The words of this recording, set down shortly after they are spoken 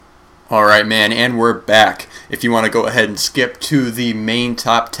Alright, man, and we're back. If you want to go ahead and skip to the main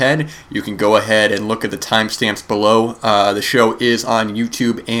top 10, you can go ahead and look at the timestamps below. The show is on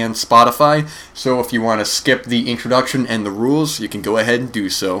YouTube and Spotify, so if you want to skip the introduction and the rules, you can go ahead and do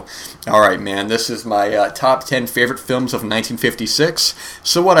so. Alright, man, this is my top 10 favorite films of 1956.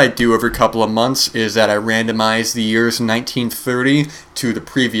 So what I do every couple of months is that I randomize the years 1930 to the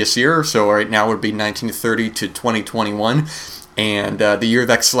previous year, so right now it would be 1930 to 2021. And the year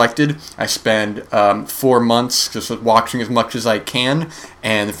that's selected, I spend 4 months just watching as much as I can,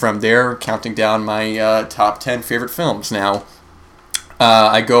 and from there, counting down my top 10 favorite films. Now,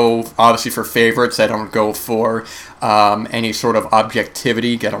 I go, obviously, for favorites. I don't go for any sort of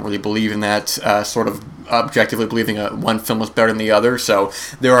objectivity. I don't really believe in that sort of objectively believing one film is better than the other. So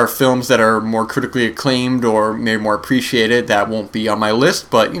there are films that are more critically acclaimed or maybe more appreciated that won't be on my list,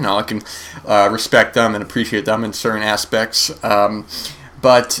 but, I can respect them and appreciate them in certain aspects.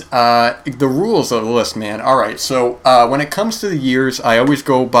 But the rules of the list, man. Alright, so when it comes to the years, I always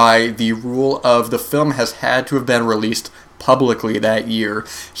go by the rule of the film has had to have been released publicly that year.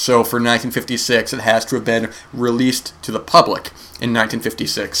 So for 1956, it has to have been released to the public in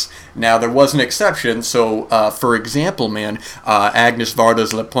 1956. Now, there was an exception. So, for example, man, Agnes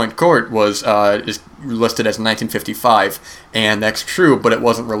Varda's Le Point Court is listed as 1955, and that's true, but it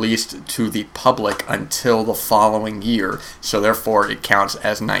wasn't released to the public until the following year. So, therefore, it counts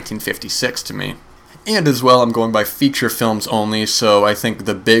as 1956 to me. And as well, I'm going by feature films only, so I think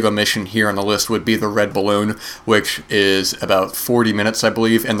the big omission here on the list would be The Red Balloon, which is about 40 minutes, I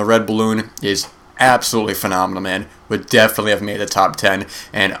believe, and The Red Balloon is absolutely phenomenal, man. Would definitely have made the top 10,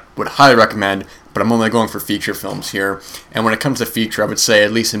 and would highly recommend, but I'm only going for feature films here. And when it comes to feature, I would say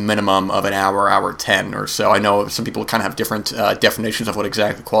at least a minimum of an hour 10 or so. I know some people kind of have different definitions of what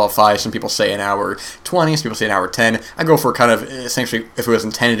exactly qualifies. Some people say an hour 20, some people say an hour 10. I go for kind of, essentially, if it was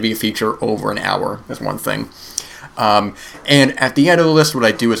intended to be a feature, over an hour. That's one thing. And at the end of the list, what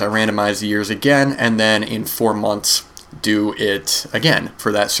I do is I randomize the years again, and then in 4 months, do it again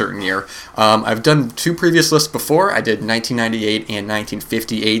for that certain year. I've done 2 previous lists before. I did 1998 and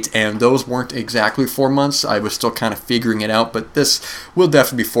 1958, and those weren't exactly 4 months. I was still kind of figuring it out, but this will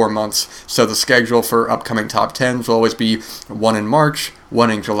definitely be 4 months. So the schedule for upcoming top 10s will always be 1 in March, 1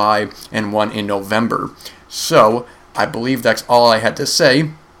 in July, and 1 in November. So I believe that's all I had to say.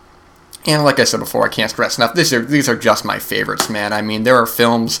 And like I said before, I can't stress enough, these are just my favorites, man. I mean, there are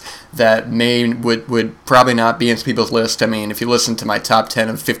films that would probably not be in people's list. I mean, if you listen to my top 10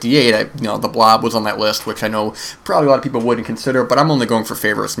 of 58, The Blob was on that list, which I know probably a lot of people wouldn't consider, but I'm only going for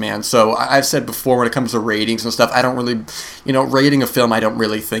favorites, man. So I've said before, when it comes to ratings and stuff, I don't really, rating a film I don't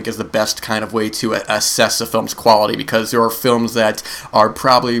really think is the best kind of way to assess a film's quality, because there are films that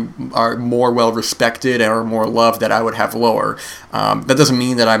are more well respected and are more loved that I would have lower. That doesn't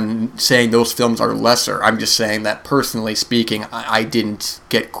mean that I'm saying those films are lesser. I'm just saying that, personally speaking, I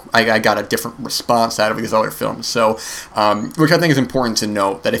got a different response out of these other films. So, which I think is important to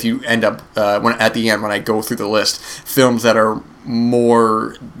note, that if you end up, at the end when I go through the list, films that are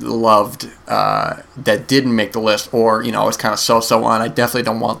more loved that didn't make the list, or it's kind of so on, I definitely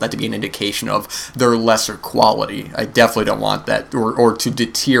don't want that to be an indication of their lesser quality. I definitely don't want that, or to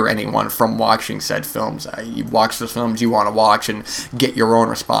deter anyone from watching said films. You watch the films you want to watch and get your own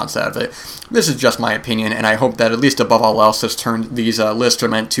response out of it. This is just my opinion, and I hope that, at least above all else, these lists are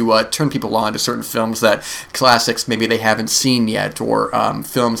meant to turn people on to certain films, that classics maybe they haven't seen yet, or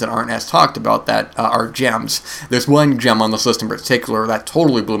films that aren't as talked about that are gems. There's one gem on this list in particular that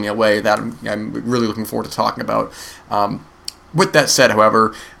totally blew me away, that I'm really looking forward to talking about. With that said,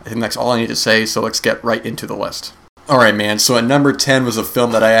 however, I think that's all I need to say, so let's get right into the list. Alright, man, so at number 10 was a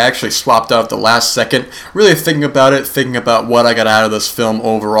film that I actually swapped out at the last second. Really thinking about what I got out of this film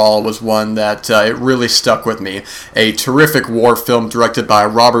overall, was one that it really stuck with me. A terrific war film directed by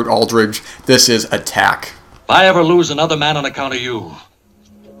Robert Aldrich. This is Attack. If I ever lose another man on account of you,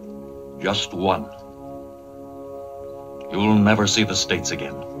 just one, you'll never see the States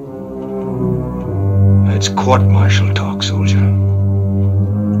again. It's court-martial talk, soldier.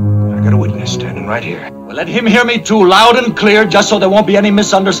 I got a witness standing right here. Well, let him hear me too, loud and clear, just so there won't be any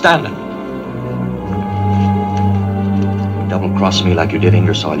misunderstanding. You double-cross me like you did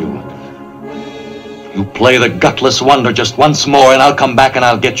Ingersoll, you play the gutless wonder just once more, and I'll come back and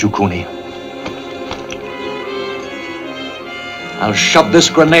I'll get you, Cooney. I'll shove this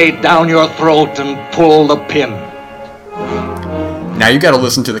grenade down your throat and pull the pin. Now you got to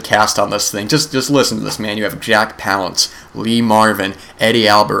listen to the cast on this thing. Just listen to this, man. You have Jack Palance, Lee Marvin, Eddie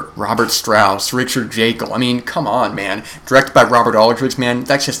Albert, Robert Strauss, Richard Jekyll. I mean, come on, man. Directed by Robert Aldrich, man.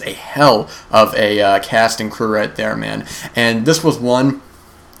 That's just a hell of a cast and crew right there, man. And this was one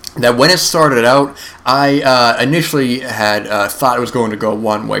that when it started out, I initially had thought it was going to go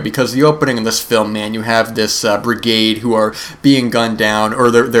one way, because the opening of this film, man, you have this brigade who are being gunned down, or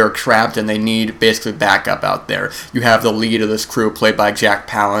they're trapped and they need basically backup out there. You have the lead of this crew played by Jack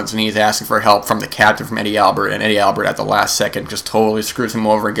Palance, and he's asking for help from the captain, from Eddie Albert, and Eddie Albert at the last second just totally screws him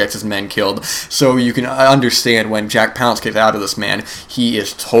over and gets his men killed. So you can understand when Jack Palance gets out of this, man, he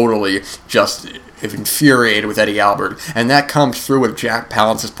is totally just infuriated with Eddie Albert, and that comes through with Jack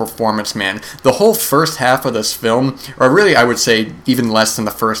Palance's performance, man. The whole first half of this film, or really I would say even less than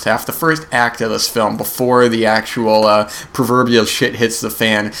the first half, the first act of this film, before the actual proverbial shit hits the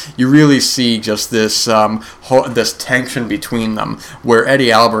fan, you really see just this this tension between them, where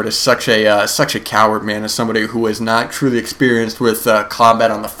Eddie Albert is such a coward, man, as somebody who is not truly experienced with combat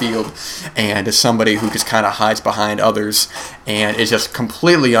on the field, and is somebody who just kind of hides behind others, and is just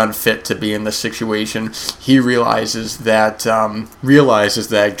completely unfit to be in this situation. He realizes that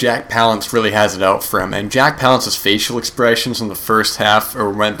Jack Palance really has it out for him, and Jack Palance's facial expressions in the first half, or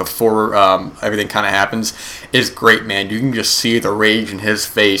when before everything kind of happens, is great, man. You can just see the rage in his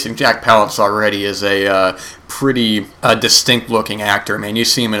face, and Jack Palance already is a pretty distinct looking actor, man. You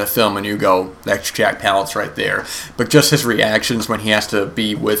see him in a film and you go, that's Jack Palance right there. But just his reactions when he has to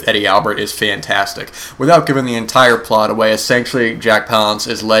be with Eddie Albert is fantastic. Without giving the entire plot away, essentially Jack Palance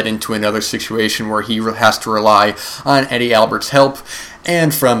is led into another situation where he has to rely on Eddie Albert's help.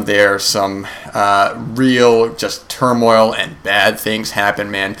 And from there, some real just turmoil and bad things happen,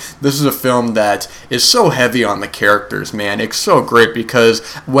 man. This is a film that is so heavy on the characters, man. It's so great because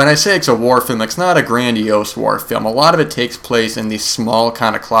when I say it's a war film, it's not a grandiose war film. A lot of it takes place in these small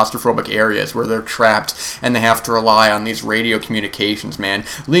kind of claustrophobic areas where they're trapped and they have to rely on these radio communications, man.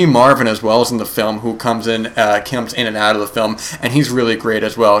 Lee Marvin as well is in the film, who comes in and out of the film, and he's really great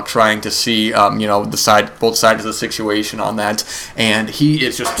as well, trying to see both sides of the situation on that. And he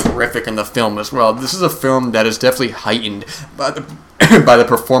is just terrific in the film as well. This is a film that is definitely heightened by the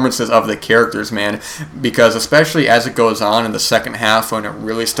performances of the characters, man, because especially as it goes on in the second half, when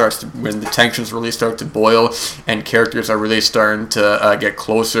the tensions really start to boil and characters are really starting to get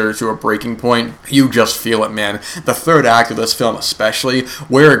closer to a breaking point, you just feel it, man. The third act of this film, especially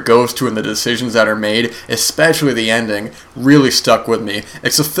where it goes to and the decisions that are made, especially the ending, really stuck with me.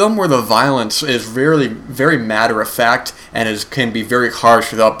 It's a film where the violence is very, very matter of fact and can be very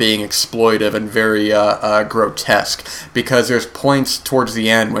harsh without being exploitive and very grotesque, because there's points towards the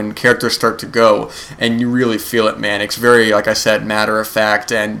end when characters start to go and you really feel it, man. It's very, like I said, matter of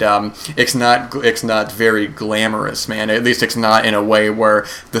fact, and it's not very glamorous, man. At least it's not in a way where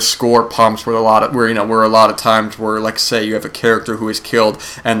the score pumps where a lot of times where, like, say you have a character who is killed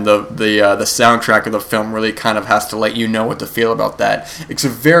and the soundtrack of the film really kind of has to let you know what to feel about that. It's a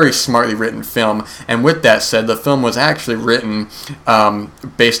very smartly written film, and with that said, the film was actually written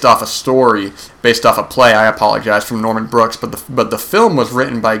based off a story, based off a play, I apologize, from Norman Brooks, but the film was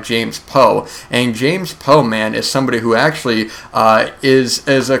written by James Poe, and James Poe, man, is somebody who actually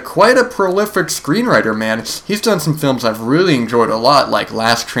is quite a prolific screenwriter, man. He's done some films I've really enjoyed a lot, like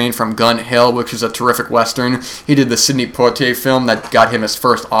Last Train from Gun Hill, which is a terrific western. He did the Sidney Poitier film that got him his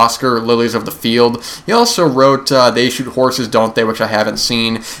first Oscar, Lilies of the Field. He also wrote They Shoot Horses, Don't They?, which I haven't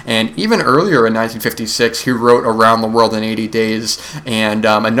seen, and even earlier in 1956, he wrote Around the World in 80 Days, and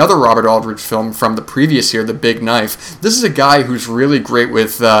another Robert Aldrich film from the previous year, The Big Knife. This is a guy who's really great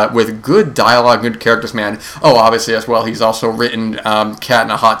with good dialogue, good characters, man. Oh, obviously as well, he's also written Cat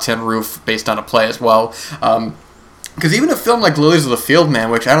in a Hot Tin Roof, based on a play as well. Because even a film like Lilies of the Field, man,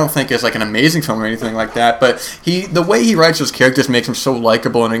 which I don't think is like an amazing film or anything like that, but the way he writes his characters makes him so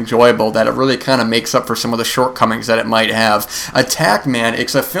likable and enjoyable that it really kind of makes up for some of the shortcomings that it might have. Attack, man,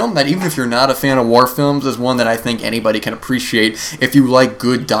 it's a film that even if you're not a fan of war films, is one that I think anybody can appreciate if you like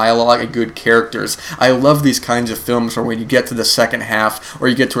good dialogue and good characters. I love these kinds of films where when you get to the second half, or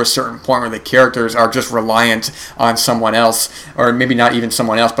you get to a certain point where the characters are just reliant on someone else, or maybe not even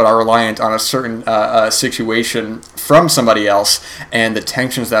someone else, but are reliant on a certain situation from somebody else, and the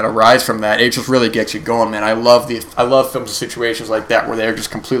tensions that arise from that, it just really gets you going, man. I love films and situations like that where they're just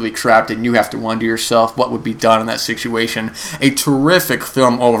completely trapped and you have to wonder yourself what would be done in that situation. A terrific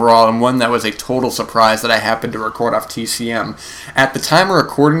film overall, and one that was a total surprise that I happened to record off TCM. At the time of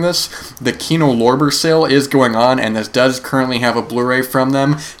recording this, the Kino Lorber sale is going on, and this does currently have a Blu-ray from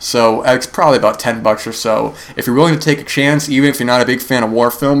them, so it's probably about $10 or so. If you're willing to take a chance, even if you're not a big fan of war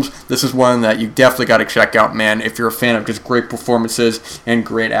films, this is one that you definitely got to check out, man, if you're a fan of just great performances and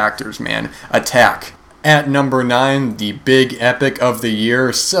great actors, man. Attack. At number 9, the big epic of the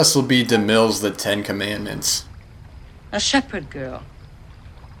year, Cecil B. DeMille's The Ten Commandments. A shepherd girl.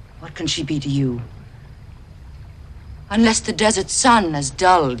 What can she be to you? Unless the desert sun has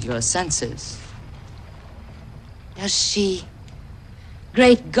dulled your senses. Does she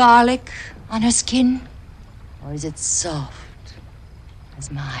grate garlic on her skin? Or is it soft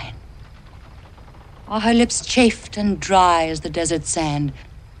as mine? Are her lips chafed and dry as the desert sand?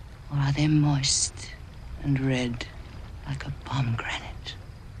 Or are they moist and red like a pomegranate?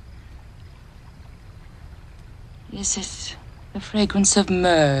 Is it the fragrance of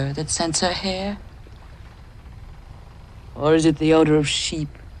myrrh that scents her hair? Or is it the odor of sheep?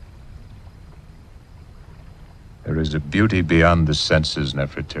 There is a beauty beyond the senses,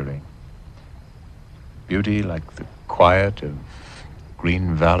 Nefertiri. Beauty like the quiet of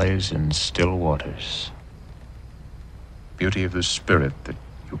green valleys and still waters. Beauty of the spirit that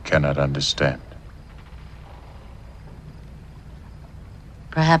you cannot understand.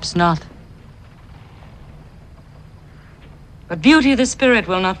 Perhaps not. But beauty of the spirit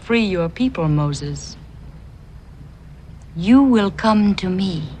will not free your people, Moses. You will come to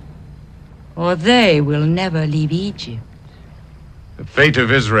me, or they will never leave Egypt. The fate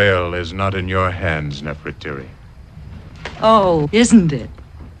of Israel is not in your hands, Nefertiri. Oh, isn't it?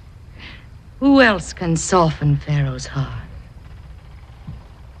 Who else can soften Pharaoh's heart?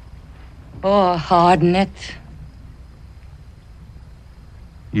 Or harden it?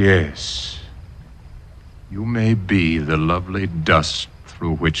 Yes. You may be the lovely dust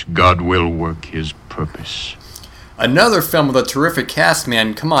through which God will work his purpose. Another film with a terrific cast,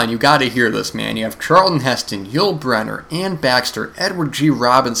 man. Come on, you gotta hear this, man. You have Charlton Heston, Yul Brynner, Ann Baxter, Edward G.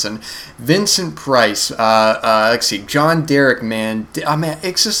 Robinson, Vincent Price, let's see, John Derek, man. Man,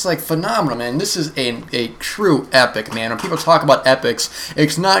 it's just like phenomenal, man. This is a true epic, man. When people talk about epics,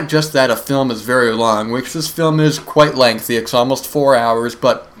 it's not just that a film is very long, which this film is quite lengthy. It's almost 4 hours,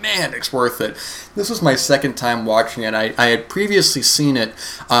 but man, it's worth it. This was my second time watching it. I had previously seen it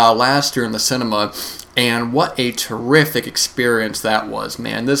last year in the cinema, and what a terrific experience that was,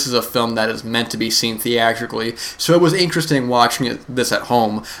 man. This is a film that is meant to be seen theatrically, so it was interesting watching this at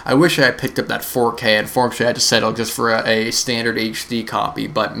home. I wish I had picked up that 4K. Unfortunately, I had to settle just for a standard HD copy,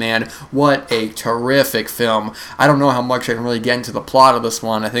 but man, what a terrific film. I don't know how much I can really get into the plot of this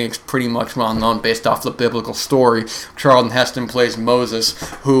one. I think it's pretty much well known based off the biblical story. Charlton Heston plays Moses,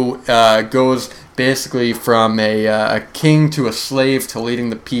 who goes basically from a king to a slave to leading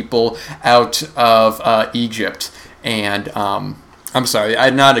the people out of Egypt. And I'm sorry,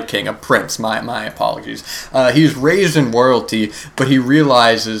 I'm not a king, a prince. My apologies. He's raised in royalty, but he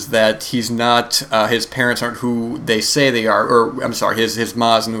realizes that he's not. His parents aren't who they say they are. Or I'm sorry, his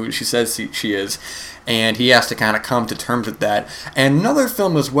ma isn't who she says she is. And he has to kind of come to terms with that. And another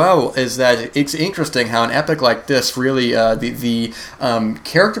film as well is that it's interesting how an epic like this really, the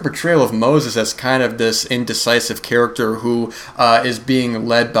character portrayal of Moses as kind of this indecisive character who is being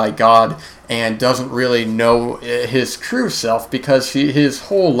led by God and doesn't really know his true self, because his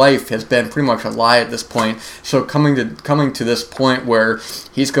whole life has been pretty much a lie at this point. So coming to this point where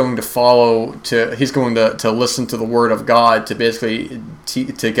he's going to listen to the word of God to basically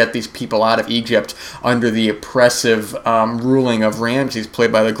to get these people out of Egypt under the oppressive ruling of Ramses,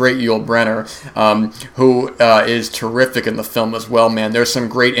 played by the great Yul Brynner, who is terrific in the film as well, man. There's some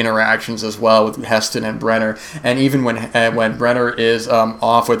great interactions as well with Heston and Brynner, and even when Brynner is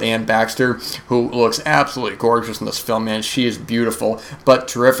off with Ann Baxter, who looks absolutely gorgeous in this film, man. She is beautiful, but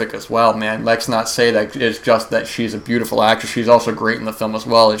terrific as well, man. Let's not say that it's just that she's a beautiful actress. She's also great in the film as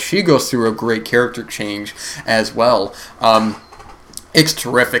well, and she goes through a great character change as well. It's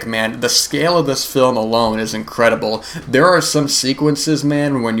terrific, man. The scale of this film alone is incredible. There are some sequences,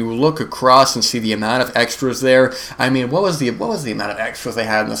 man, when you look across and see the amount of extras there. I mean, what was the amount of extras they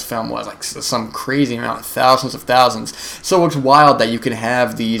had in this film? Was like some crazy amount, thousands of thousands. So it's wild that you can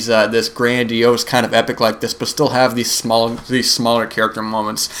have these this grandiose kind of epic like this, but still have these smaller character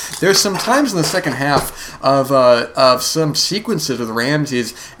moments. There's some times in the second half of some sequences with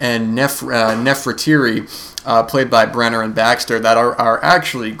Ramses and Nefertiri, played by Brynner and Baxter, that are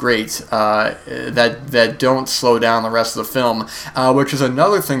actually great, that don't slow down the rest of the film, which is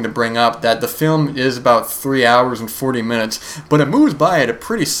another thing to bring up, that the film is about 3 hours and 40 minutes, but it moves by at a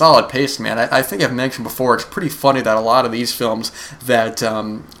pretty solid pace, man. I think I've mentioned before, it's pretty funny that a lot of these films that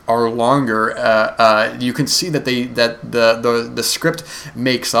are longer, you can see that the script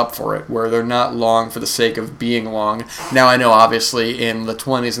makes up for it, where they're not long for the sake of being long. Now, I know, obviously, in the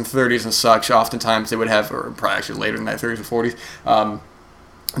 20s and 30s and such, oftentimes they would have, or probably actually later than that, 30s and 40s,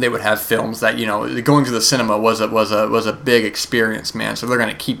 they would have films that, you know, going to the cinema was a big experience, man. So they're going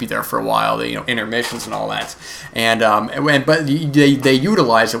to keep you there for a while, you know, intermissions and all that. But they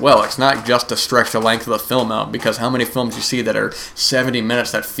utilize it well. It's not just to stretch the length of the film out, because how many films you see that are 70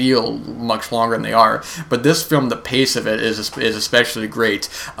 minutes that feel much longer than they are. But this film, the pace of it is especially great.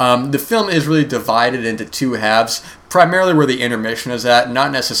 The film is really divided into two halves, primarily where the intermission is at, not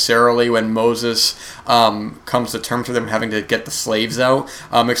necessarily when Moses comes to terms with them having to get the slaves out.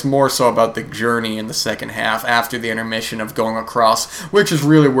 It's more so about the journey in the second half after the intermission of going across, which is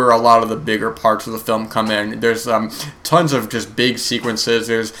really where a lot of the bigger parts of the film come in. There's tons of just big sequences.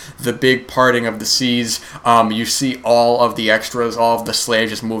 There's the big parting of the seas. You see all of the extras, all of the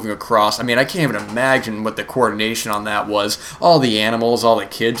slaves just moving across. I mean, I can't even imagine what the coordination on that was. All the animals, all the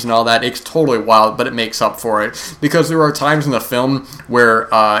kids and all that. It's totally wild, but it makes up for it, because there are times in the film where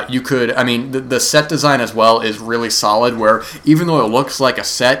you could, I mean, the set design as well is really solid, where even though it looks like a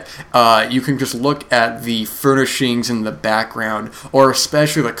set, you can just look at the furnishings in the background, or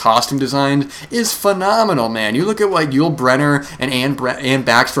especially the costume design is phenomenal, man. You look at what Yul Brynner and Anne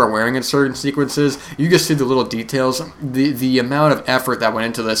Baxter are wearing in certain sequences, you just see the little details, the amount of effort that went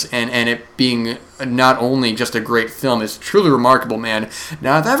into this, and it being not only just a great film is truly remarkable, man.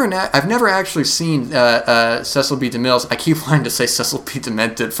 Now, I've never actually seen Cecil B. DeMille's. I keep wanting to say Cecil B.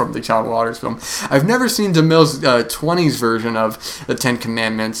 Demented from the John Waters film. I've never seen DeMille's 20s version of the Ten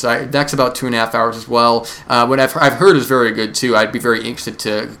Commandments. That's about 2.5 hours as well. What I've heard is very good too. I'd be very interested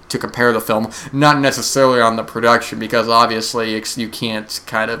to compare the film, not necessarily on the production, because obviously you can't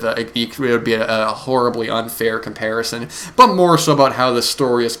kind of it would be a horribly unfair comparison, but more so about how the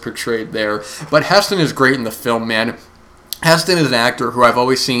story is portrayed there. But Heston is great in the film, man. Heston is an actor who I've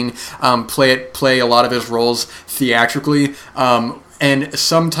always seen play a lot of his roles theatrically. And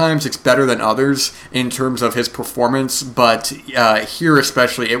sometimes it's better than others in terms of his performance, but here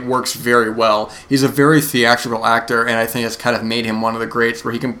especially, it works very well. He's a very theatrical actor, and I think it's kind of made him one of the greats,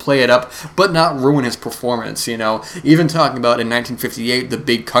 where he can play it up, but not ruin his performance, you know. Even talking about in 1958, The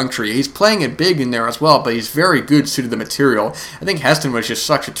Big Country, he's playing it big in there as well, but he's very good suited to the material. I think Heston was just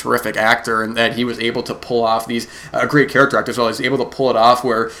such a terrific actor, and that he was able to pull off these, great character actor as well. He's able to pull it off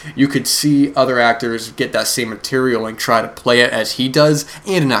where you could see other actors get that same material and try to play it as he does,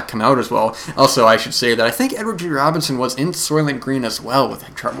 and not come out as well. Also, I should say that I think Edward G. Robinson was in Soylent Green as well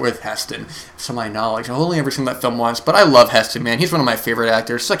with Heston, to my knowledge. I've only ever seen that film once, but I love Heston, man. He's one of my favorite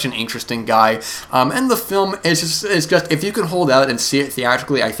actors. Such an interesting guy. And the film is just, if you can hold out and see it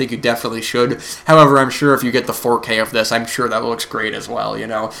theatrically, I think you definitely should. However, I'm sure if you get the 4K of this, I'm sure that looks great as well, you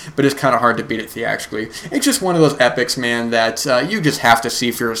know. But it's kind of hard to beat it theatrically. It's just one of those epics, man, that you just have to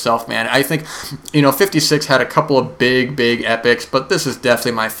see for yourself, man. I think, you know, 56 had a couple of big epics, but this is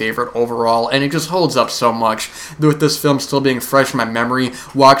definitely my favorite overall, and it just holds up so much. With this film still being fresh in my memory,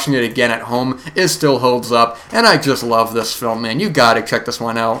 watching it again at home, it still holds up, and I just love this film, man. You gotta check this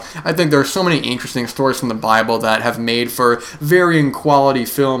one out. I think there are so many interesting stories from the Bible that have made for varying quality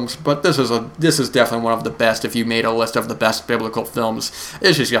films, but this is definitely one of the best. If you made a list of the best biblical films,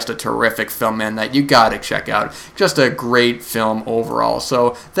 this is just a terrific film, man, that you gotta check out. Just a great film overall.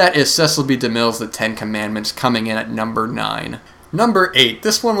 So that is Cecil B. DeMille's The Ten Commandments, coming in at number 9. Number 8.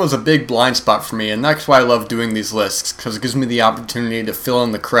 This one was a big blind spot for me, and that's why I love doing these lists, because it gives me the opportunity to fill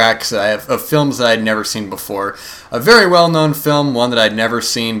in the cracks of films that I'd never seen before. A very well-known film, one that I'd never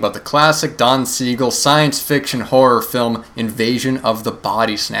seen, but the classic Don Siegel science fiction horror film, Invasion of the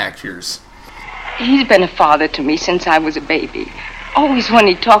Body Snatchers. He's been a father to me since I was a baby. Always when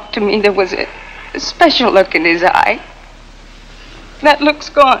he talked to me, there was a special look in his eye. That look's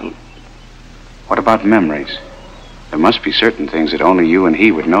gone. What about memories? There must be certain things that only you and he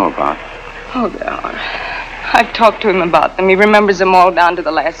would know about. Oh, there are. I've talked to him about them. He remembers them all down to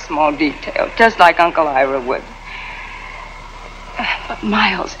the last small detail, just like Uncle Ira would. But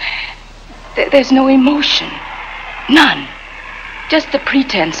Miles, there's no emotion. None. Just the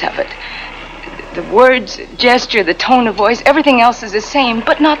pretense of it. The words, gesture, the tone of voice, everything else is the same,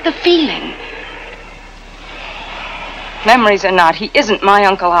 but not the feeling. Memories or not, he isn't my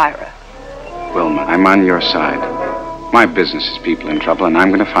Uncle Ira. Wilma, I'm on your side. My business is people in trouble, and I'm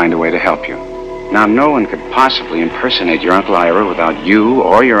going to find a way to help you. Now, no one could possibly impersonate your Uncle Ira without you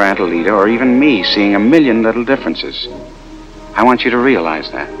or your Aunt Alida or even me seeing a million little differences. I want you to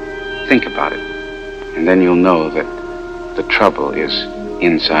realize that. Think about it. And then you'll know that the trouble is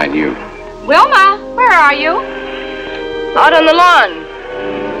inside you. Wilma, where are you? Out on the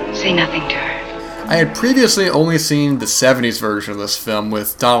lawn. Say nothing to her. I had previously only seen the 70s version of this film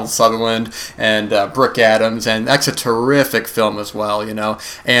with Donald Sutherland and Brooke Adams, and that's a terrific film as well, you know.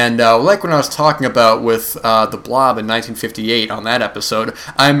 And like when I was talking about with The Blob in 1958 on that episode,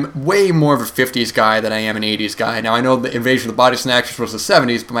 I'm way more of a 50s guy than I am an 80s guy. Now, I know the Invasion of the Body Snatchers was the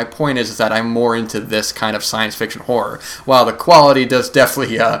 70s, but my point is that I'm more into this kind of science fiction horror. While the quality does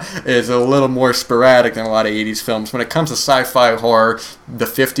definitely is a little more sporadic than a lot of 80s films, when it comes to sci-fi horror, the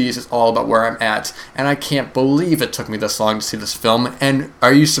 50s is all about where I'm at. And I can't believe it took me this long to see this film. And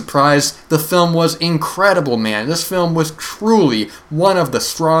are you surprised? The film was incredible, man. This film was truly one of the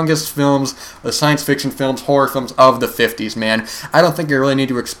strongest films, the science fiction films, horror films of the 50s, man. I don't think I really need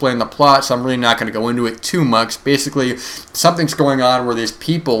to explain the plot, so I'm really not going to go into it too much. Basically, something's going on where these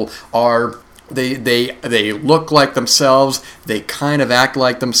people are... They look like themselves, they kind of act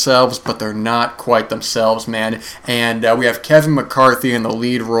like themselves, but they're not quite themselves, man. And we have Kevin McCarthy in the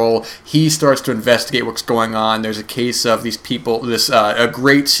lead role. He starts to investigate what's going on. There's a case of these people, a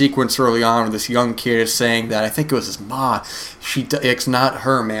great sequence early on where this young kid is saying that, I think it was his ma, it's not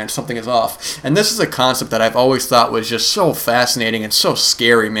her, man, something is off. And this is a concept that I've always thought was just so fascinating and so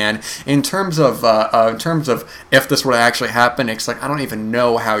scary, man. In terms of if this were to actually happen, it's like I don't even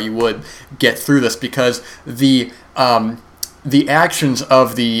know how you would get through this, because the actions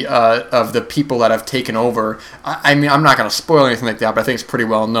of the people that have taken over, I mean, I'm not going to spoil anything like that, but I think it's pretty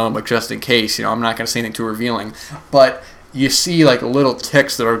well known, but just in case, you know, I'm not going to say anything too revealing, but you see like little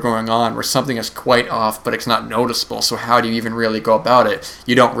ticks that are going on where something is quite off, but it's not noticeable. So how do you even really go about it?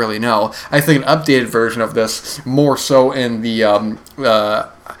 You don't really know. I think an updated version of this, more so in the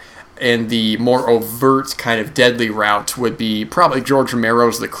more overt kind of deadly route, would be probably George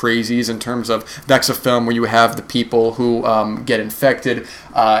Romero's The Crazies, in terms of that's a film where you have the people who get infected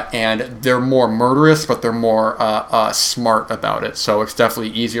and they're more murderous, but they're more smart about it. So it's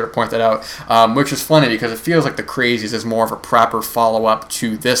definitely easier to point that out, which is funny because it feels like The Crazies is more of a proper follow-up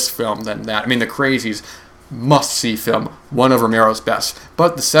to this film than that. I mean, The Crazies, must-see film, one of Romero's best.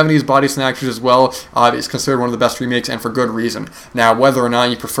 But the 70s Body Snatchers as well is considered one of the best remakes, and for good reason. Now, whether or not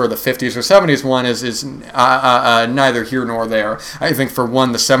you prefer the 50s or 70s one is neither here nor there. I think for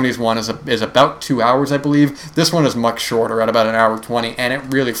one, the 70s one is about 2 hours, I believe. This one is much shorter, at about an hour 20, and it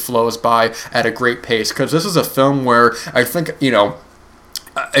really flows by at a great pace, because this is a film where I think, you know,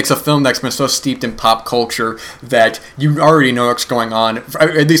 it's a film that's been so steeped in pop culture that you already know what's going on.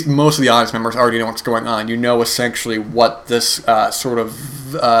 At least most of the audience members already know what's going on. You know essentially what this sort of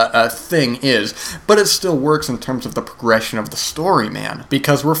thing is. But it still works in terms of the progression of the story, man.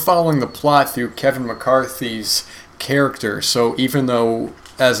 Because we're following the plot through Kevin McCarthy's character. So even though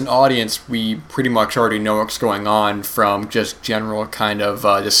as an audience, we pretty much already know what's going on from just general kind of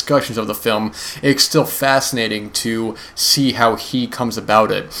discussions of the film, it's still fascinating to see how he comes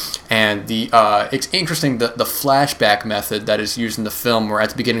about it. And it's interesting that the flashback method that is used in the film, where at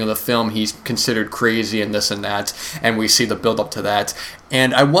the beginning of the film he's considered crazy and this and that, and we see the build up to that.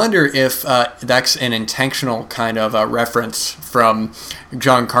 And I wonder if that's an intentional kind of reference from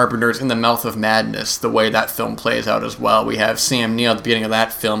John Carpenter's In the Mouth of Madness, the way that film plays out as well. We have Sam Neill at the beginning of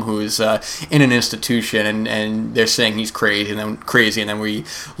that film who's in an institution, and they're saying he's crazy, and then we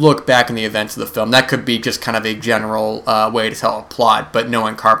look back in the events of the film. That could be just kind of a general way to tell a plot, but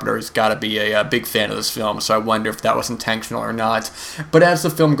knowing Carpenter has got to be a big fan of this film, so I wonder if that was intentional or not. But as the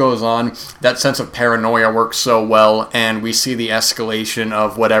film goes on, that sense of paranoia works so well, and we see the escalation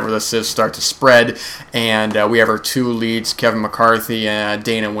of whatever this is start to spread, and we have our two leads, Kevin McCarthy and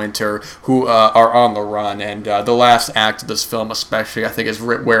Dana Winter, who are on the run, and the last act of this film especially, I think, is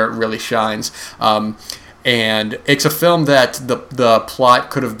where it really shines. And it's a film that the plot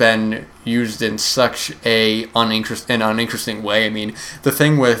could have been used in such an uninteresting way. I mean, the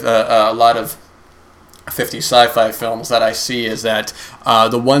thing with a lot of 50 sci-fi films that I see is that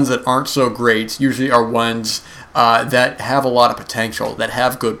the ones that aren't so great usually are ones that have a lot of potential, that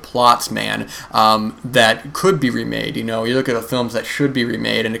have good plots, man, that could be remade. You know, you look at the films that should be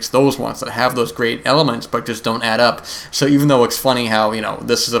remade, and it's those ones that have those great elements but just don't add up. So even though it's funny how, you know,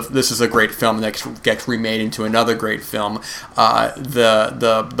 this is a great film that gets remade into another great film,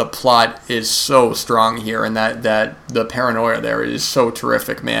 the plot is so strong here, and that the paranoia there is so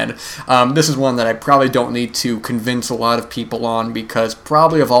terrific, man. This is one that I probably don't need to convince a lot of people on, because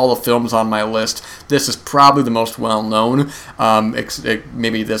probably of all the films on my list, this is probably the most well-known,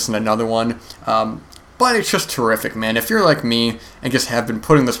 maybe this and another one, but it's just terrific, man. If you're like me and just have been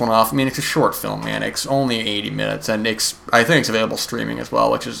putting this one off, I mean, it's a short film, man. It's only 80 minutes, and I think it's available streaming as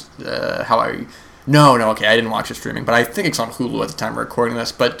well, which is how I No, okay, I didn't watch it streaming, but I think it's on Hulu at the time of recording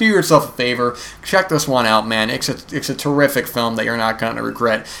this. But do yourself a favor, check this one out, man. It's a terrific film that you're not going to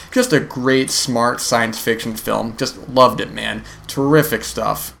regret. Just a great, smart science fiction film. Just loved it, man. Terrific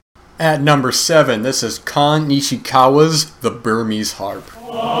stuff. At number 7, this is Kon Nishikawa's The Burmese Harp.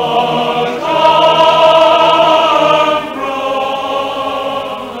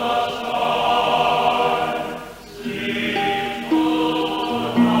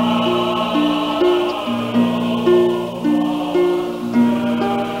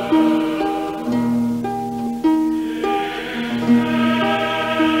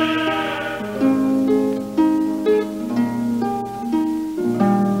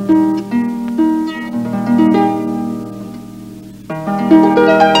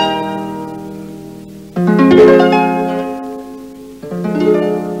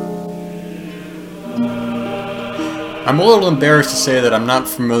 I'm a little embarrassed to say that I'm not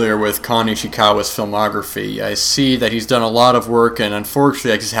familiar with Kon Nishikawa's filmography. I see that he's done a lot of work, and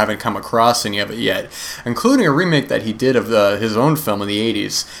unfortunately I just haven't come across any of it yet, including a remake that he did of his own film in the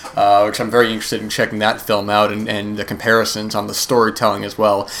 80s, which I'm very interested in checking that film out and the comparisons on the storytelling as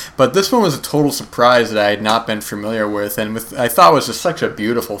well. But this one was a total surprise that I had not been familiar with, and I thought was just such a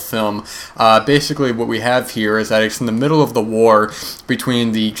beautiful film. Basically what we have here is that it's in the middle of the war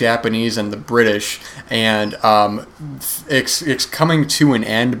between the Japanese and the British, and it's coming to an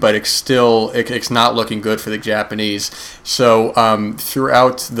end, but it's not looking good for the Japanese. So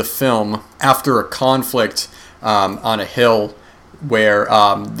throughout the film, after a conflict on a hill where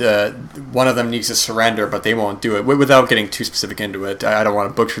one of them needs to surrender, but they won't do it. Without getting too specific into it, I don't want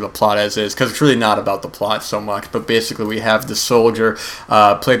to butcher the plot as is, because it's really not about the plot so much. But basically, we have the soldier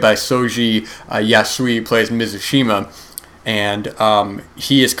played by Soji Yasui, plays Mizushima. And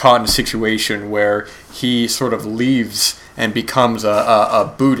he is caught in a situation where he sort of leaves and becomes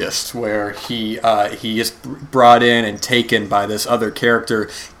a Buddhist, where he is brought in and taken by this other character,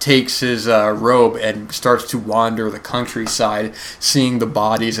 takes his robe and starts to wander the countryside, seeing the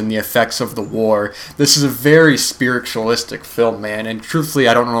bodies and the effects of the war. This is a very spiritualistic film, man, and truthfully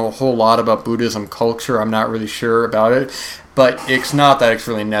I don't know a whole lot about Buddhism culture. I'm not really sure about it. But it's not that it's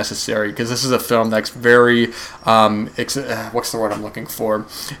really necessary, because this is a film that's very, what's the word I'm looking for?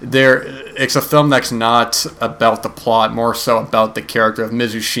 It's a film that's not about the plot, more so about the character of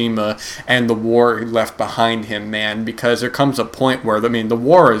Mizushima and the war he left behind him, man, because there comes a point where, the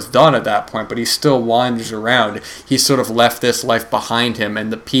war is done at that point, but he still wanders around. He sort of left this life behind him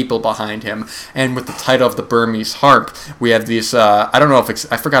and the people behind him, and with the title of The Burmese Harp, we have these, I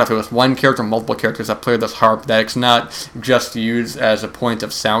forgot if it was one character or multiple characters that play this harp, that it's not just used as a point of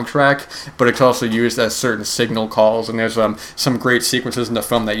soundtrack, but it's also used as certain signal calls, and there's some great sequences in the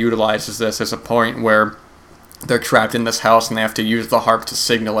film that utilizes this. There's a point where they're trapped in this house and they have to use the harp to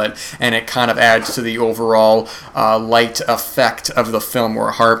signal it, and it kind of adds to the overall light effect of the film, where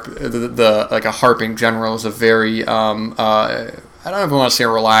a harp in general is a very I don't even want to say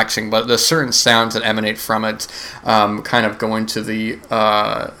relaxing, but the certain sounds that emanate from it kind of go into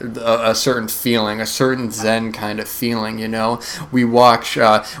a certain feeling, a certain Zen kind of feeling, We watch,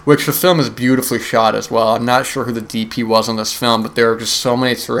 which the film is beautifully shot as well. I'm not sure who the DP was on this film, but there are just so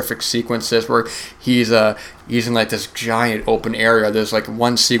many terrific sequences where he's in like this giant open area. There's like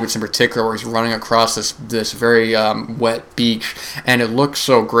one sequence in particular where he's running across this very wet beach, and it looks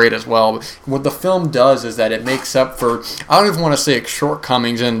so great as well. What the film does is that it makes up for, I don't even want to say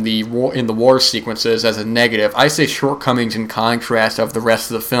shortcomings in the war sequences as a negative. I say shortcomings in contrast of the rest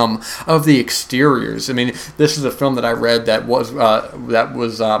of the film, of the exteriors. This is a film that I read that was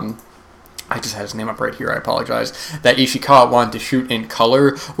I just had his name up right here, I apologize, that Ishikawa wanted to shoot in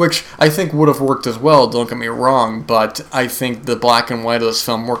color, which I think would have worked as well, don't get me wrong, but I think the black and white of this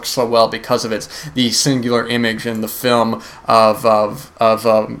film works so well because of the singular image in the film of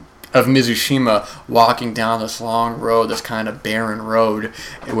Mizushima walking down this long road, this kind of barren road,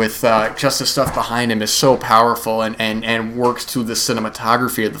 with just the stuff behind him is so powerful and works to the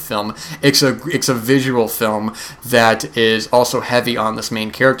cinematography of the film. It's a visual film that is also heavy on this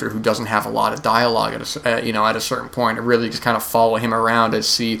main character who doesn't have a lot of dialogue at a certain point. It really just kind of follow him around and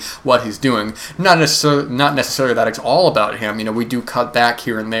see what he's doing. Not necessarily that it's all about him. We do cut back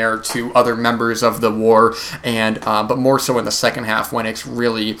here and there to other members of the war, and but more so in the second half, when it's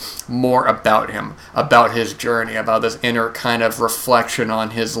really more about him, about his journey, about this inner kind of reflection on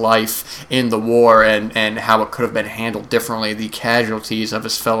his life in the war and how it could have been handled differently, the casualties of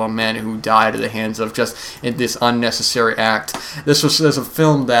his fellow men who died at the hands of just in this unnecessary act. This was a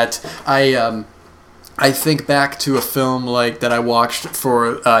film that I I think back to a film like that I watched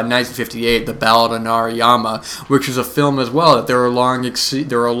for 1958, The Ballad of Narayama, which is a film as well that there are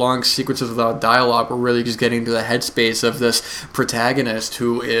long sequences without dialogue. We're really just getting to the headspace of this protagonist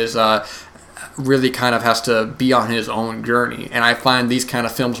who is really kind of has to be on his own journey. And I find these kind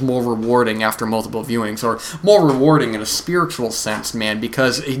of films more rewarding after multiple viewings, or more rewarding in a spiritual sense, man,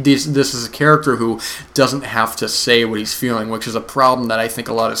 because this is a character who doesn't have to say what he's feeling, which is a problem that I think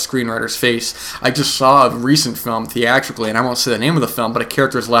a lot of screenwriters face. I just saw a recent film theatrically, and I won't say the name of the film, but a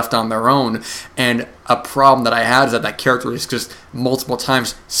character is left on their own, and a problem that I had is that character is just multiple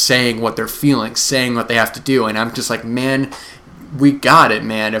times saying what they're feeling, saying what they have to do, and I'm just like, man, we got it,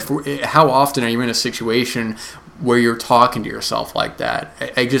 man. How often are you in a situation where you're talking to yourself like that?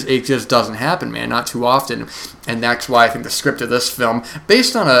 It just doesn't happen, man. Not too often. And that's why I think the script of this film,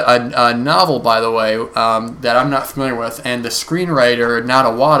 based on a novel, by the way, that I'm not familiar with, and the screenwriter,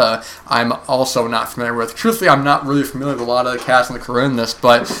 Nadawada, I'm also not familiar with. Truthfully, I'm not really familiar with a lot of the cast and the crew in this,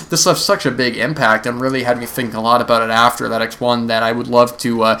 but this left such a big impact and really had me thinking a lot about it after. That it's one that I would love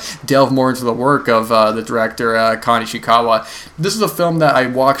to delve more into the work of the director, Kan Ishikawa. This is a film that I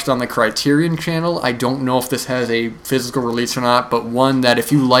watched on the Criterion Channel. I don't know if this has a physical release or not, but one that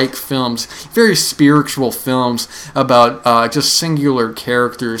if you like films, very spiritual films about just singular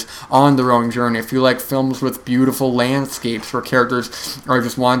characters on their own journey, if you like films with beautiful landscapes where characters are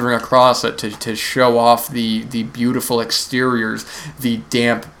just wandering across it to show off the beautiful exteriors, the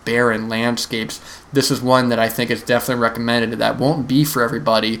damp, barren landscapes, this is one that I think is definitely recommended. That won't be for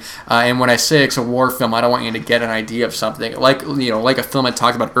everybody. And when I say it's a war film, I don't want you to get an idea of something like a film I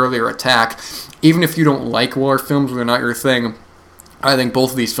talked about earlier, Attack. Even if you don't like war films, they're not your thing, I think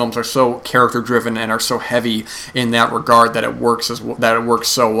both of these films are so character-driven and are so heavy in that regard that it works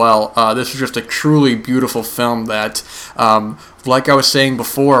so well. This is just a truly beautiful film that, like I was saying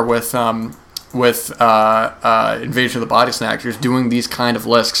before, with Invasion of the Body Snatchers, doing these kind of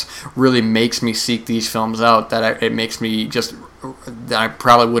lists really makes me seek these films out. It makes me just that I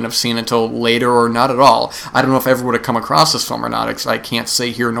probably wouldn't have seen until later or not at all. I don't know if I ever would have come across this film or not, because I can't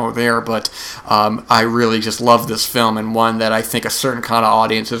say here nor there, but I really just love this film, and one that I think a certain kind of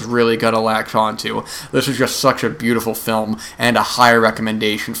audience is really going to latch onto. This is just such a beautiful film, and a high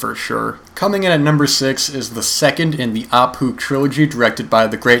recommendation for sure. Coming in at number 6 is the second in the Apu trilogy, directed by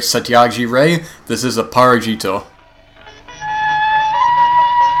the great Satyajit Ray. This is Aparajito.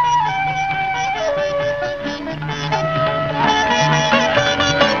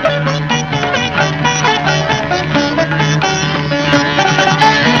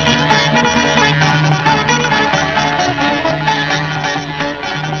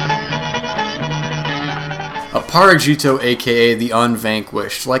 Aparajito, aka The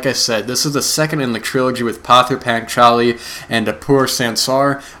Unvanquished. Like I said, this is the second in the trilogy with Pather Panchali and Apur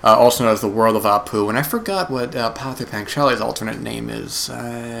Sansar, also known as The World of Apu. And I forgot what Pather Panchali's alternate name is.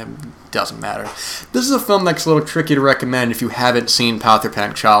 Doesn't matter. This is a film that's a little tricky to recommend if you haven't seen Pather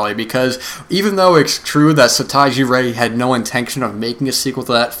Panchali, because even though it's true that Satyajit Ray had no intention of making a sequel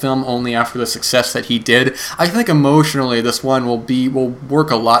to that film only after the success that he did, I think emotionally this one will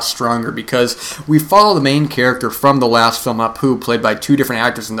work a lot stronger, because we follow the main character from the last film, Apu, played by two different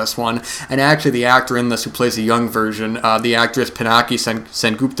actors in this one, and actually the actor in this who plays the young version, the actress Pinaki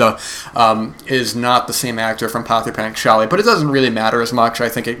Sengupta, is not the same actor from Pather Panchali, but it doesn't really matter as much. I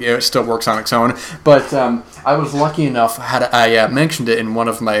think it still works on its own. But I was lucky enough, I mentioned it in one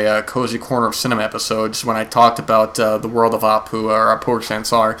of my Cozy Corner of Cinema episodes when I talked about The World of Apu, or Apur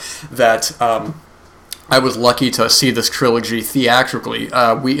Sansar, that I was lucky to see this trilogy theatrically,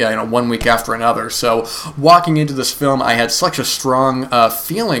 1 week after another. So walking into this film, I had such a strong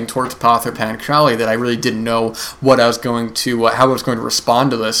feeling towards Pather Panchali that I really didn't know how I was going to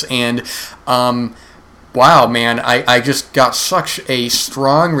respond to this. And wow, man, I just got such a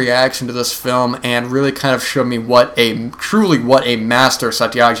strong reaction to this film, and really kind of showed me what a master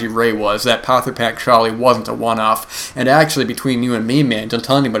Satyajit Ray was, that Pather Panchali wasn't a one-off. And actually, between you and me, man, don't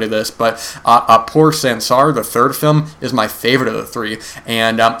tell anybody this, but Apur Sansar, the third film, is my favorite of the three.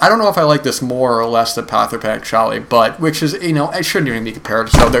 And I don't know if I like this more or less than Pather Panchali, but which is, it shouldn't even be compared.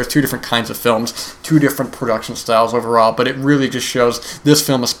 So there's two different kinds of films, two different production styles overall, but it really just shows, this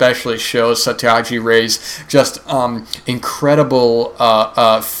film especially shows Satyajit Ray's just incredible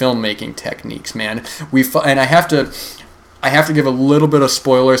filmmaking techniques, man. And I have to give a little bit of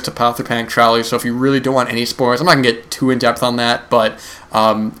spoilers to Pather Panchali, so if you really don't want any spoilers, I'm not going to get too in-depth on that, but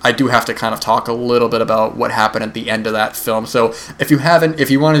I do have to kind of talk a little bit about what happened at the end of that film. So if you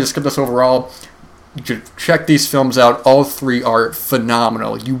want to just skip this overall, check these films out. All three are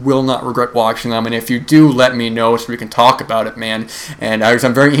phenomenal. You will not regret watching them, and if you do, let me know so we can talk about it, man. And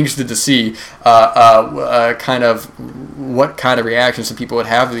I'm very interested to see kind of what kind of reactions some people would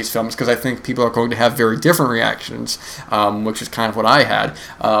have to these films, because I think people are going to have very different reactions, which is kind of what I had.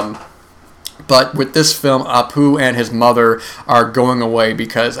 But with this film, Apu and his mother are going away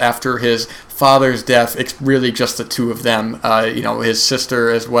because after his father's death, it's really just the two of them. His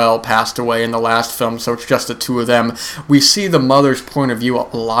sister as well passed away in the last film, so it's just the two of them. We see the mother's point of view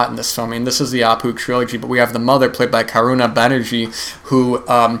a lot in this film. I mean, this is the Apu trilogy, but we have the mother played by Karuna Banerjee, who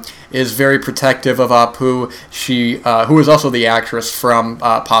is very protective of Apu. She, who is also the actress from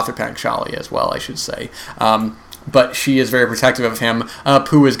Pather Panchali as well, I should say. But she is very protective of him.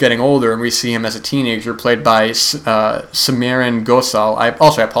 Apu is getting older, and we see him as a teenager, played by Samiran Gosal. I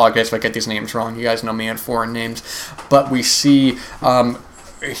apologize if I get these names wrong. You guys know me on foreign names. But we see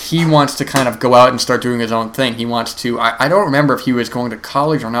he wants to kind of go out and start doing his own thing. He wants to, I don't remember if he was going to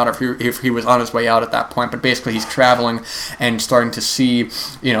college or not, or if he was on his way out at that point, but basically he's traveling and starting to see,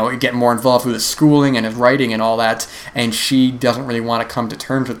 get more involved with his schooling and his writing and all that, and she doesn't really want to come to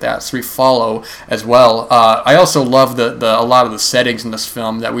terms with that, so we follow as well. I also love a lot of the settings in this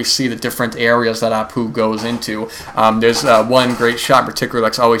film, that we see the different areas that Apu goes into. There's one great shot in particular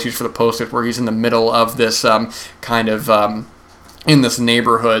that's always used for the posters, where he's in the middle of this in this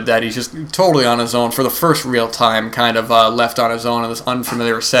neighborhood that he's just totally on his own for the first real time, kind of left on his own in this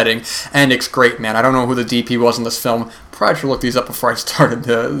unfamiliar setting, and it's great, man. I don't know who the DP was in this film. Probably should look these up before I started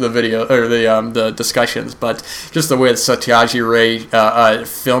the video or the discussions, but just the way that Satyaji Ray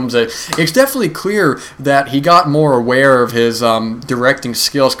films it, it's definitely clear that he got more aware of his directing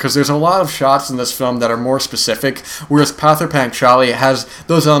skills, because there's a lot of shots in this film that are more specific, whereas Pather Panchali has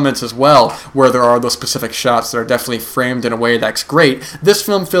those elements as well, where there are those specific shots that are definitely framed in a way that's great. This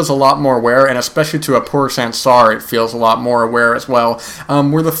film feels a lot more aware, and especially to Apoor Sansar, it feels a lot more aware as well.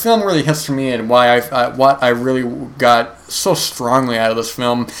 Where the film really hits for me, and why what I really got so strongly out of this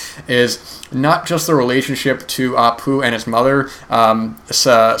film, is not just the relationship to Apu and his mother,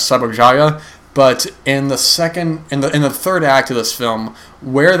 Sabujaya, but in the third act of this film,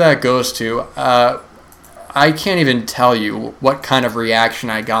 where that goes to, I can't even tell you what kind of reaction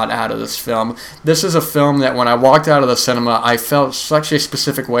I got out of this film. This is a film that when I walked out of the cinema, I felt such a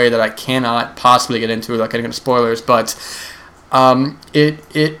specific way that I cannot possibly get into without getting into spoilers, but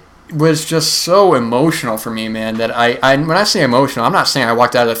it was just so emotional for me, man, that I when I say emotional, I'm not saying I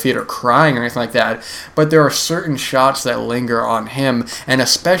walked out of the theater crying or anything like that, but there are certain shots that linger on him, and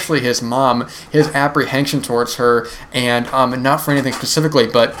especially his mom, his apprehension towards her, and not for anything specifically,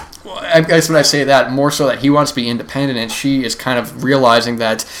 but I guess when I say that, more so that he wants to be independent, and she is kind of realizing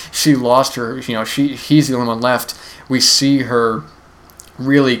that she lost her, he's the only one left. We see her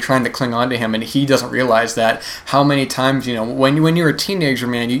really trying to cling on to him, and he doesn't realize that how many times, when you're a teenager,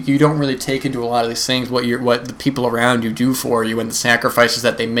 man, you don't really take into a lot of these things what the people around you do for you and the sacrifices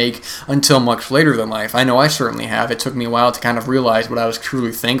that they make until much later than life. I know I certainly have. It took me a while to kind of realize what I was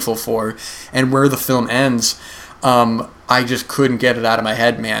truly thankful for, and where the film ends, I just couldn't get it out of my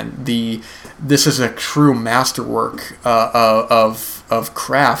head, man. This is a true masterwork of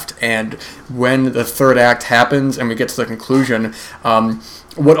craft, and when the third act happens and we get to the conclusion,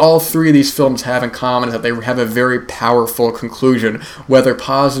 what all three of these films have in common is that they have a very powerful conclusion, whether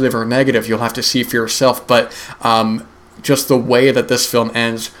positive or negative. You'll have to see for yourself, but just the way that this film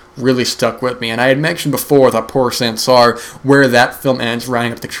ends really stuck with me. And I had mentioned before with Apoor Sansar, where that film ends,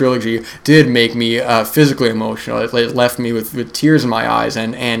 rounding up the trilogy, did make me physically emotional. It left me with tears in my eyes,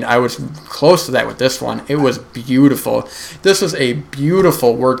 and I was close to that with this one. It was beautiful. This is a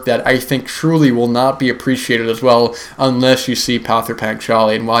beautiful work that I think truly will not be appreciated as well unless you see Pather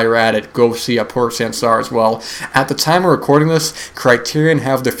Panchali, and while you're at it, go see Apoor Sansar as well. At the time of recording this, Criterion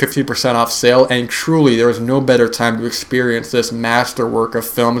have the 50% off sale, and truly there is no better time to experience this masterwork of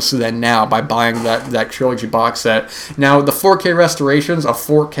films than now by buying that trilogy box set. Now, the 4K restorations, a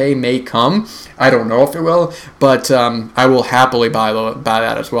 4K may come. I don't know if it will, but I will happily buy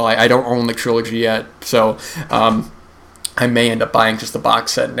that as well. I don't own the trilogy yet, so I may end up buying just the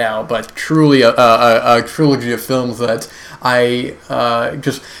box set now, but truly a trilogy of films that I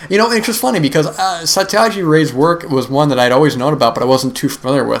just, it's just funny because Satyaji Ray's work was one that I'd always known about, but I wasn't too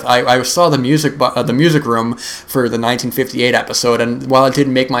familiar with. I saw the music room for the 1958 episode, and while it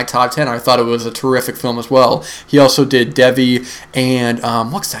didn't make my top 10, I thought it was a terrific film as well. He also did Devi and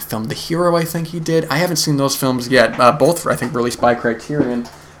what's that film? The Hero, I think he did. I haven't seen those films yet. Both were, I think, released by Criterion,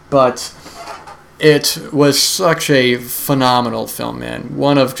 but it was such a phenomenal film, man.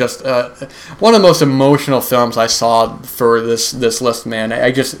 One of the most emotional films I saw for this list, man.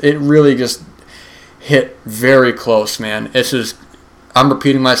 It really just hit very close, man. I'm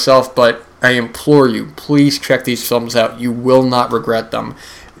repeating myself, but I implore you, please check these films out. You will not regret them.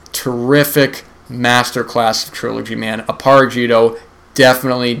 Terrific masterclass of trilogy, man. Aparajito,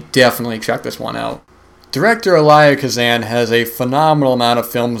 definitely check this one out. Director Elia Kazan has a phenomenal amount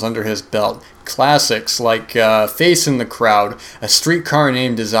of films under his belt. Classics like Facing the Crowd, A Streetcar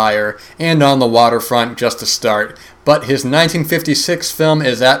Named Desire, and On the Waterfront, just to start. But his 1956 film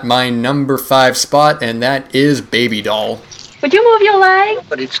is at my number 5 spot, and that is Baby Doll. Would you move your leg?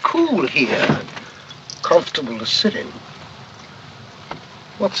 But it's cool here. Comfortable to sit in.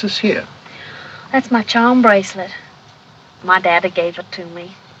 What's this here? That's my charm bracelet. My daddy gave it to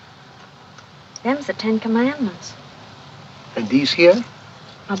me. Them's the 10 Commandments. And these here?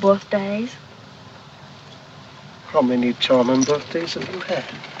 My birthdays. How many charming birthdays have you had?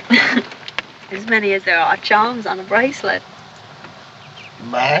 As many as there are charms on a bracelet. You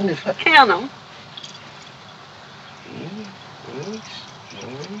mind if I... Count them.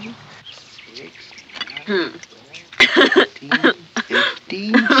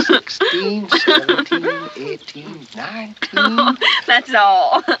 15, 16, 17, 18, 19. Oh, that's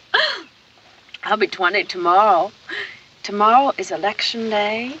all. I'll be 20 tomorrow. Tomorrow is election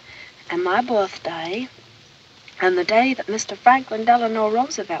day and my birthday and the day that Mr. Franklin Delano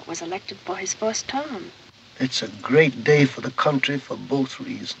Roosevelt was elected for his first term. It's a great day for the country for both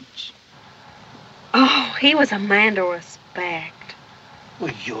reasons. Oh, he was a man to respect.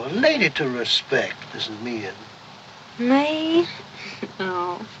 Well, you're a lady to respect, isn't me? Me?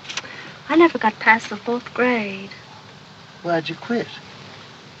 No. I never got past the 4th grade. Why'd you quit?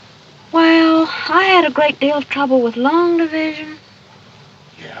 Well, I had a great deal of trouble with long division.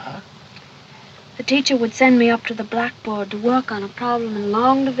 Yeah? The teacher would send me up to the blackboard to work on a problem in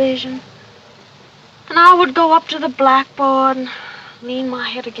long division. And I would go up to the blackboard and lean my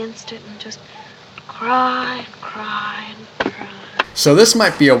head against it and just cry and cry and cry. So this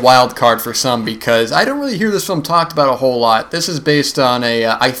might be a wild card for some because I don't really hear this film talked about a whole lot. This is based on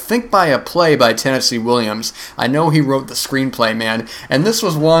I think by a play by Tennessee Williams. I know he wrote the screenplay, man. And this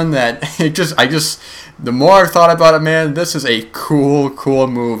was one that the more I thought about it, man, this is a cool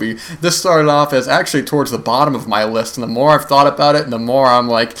movie. This started off as actually towards the bottom of my list, and the more I've thought about it, and the more I'm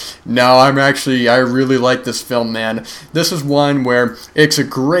like, no, I really like this film, man. This is one where it's a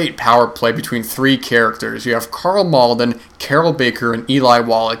great power play between 3 characters. You have Carl Malden, Carol Baker, and Eli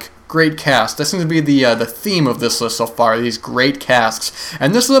Wallach. Great cast. That seems to be the theme of this list so far, these great casts.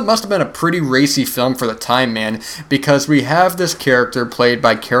 And this must have been a pretty racy film for the time, man, because we have this character played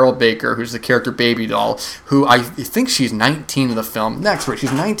by Carol Baker, who's the character Baby Doll, who I think she's 19 in the film. That's right,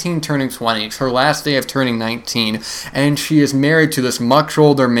 she's 19 turning 20. It's her last day of turning 19, and she is married to this much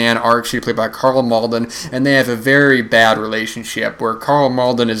older man, Archie, played by Carl Malden, and they have a very bad relationship where Carl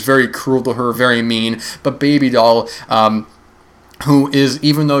Malden is very cruel to her, very mean, but Baby Doll, who is,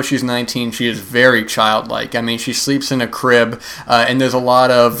 even though she's 19, she is very childlike. I mean, she sleeps in a crib, and there's a lot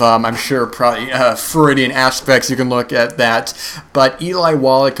of, I'm sure, probably Freudian aspects you can look at that. But Eli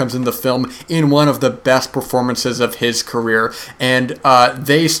Wallach comes into the film in one of the best performances of his career, and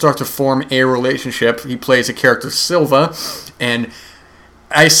they start to form a relationship. He plays a character, Silva, and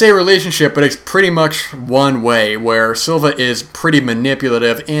I say relationship, but it's pretty much one way, where Silva is pretty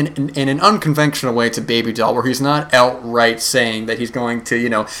manipulative in an unconventional way to Baby Doll, where he's not outright saying that he's going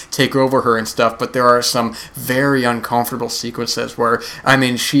to, take over her and stuff, but there are some very uncomfortable sequences where, I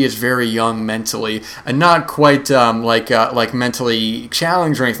mean, she is very young mentally, and not quite like mentally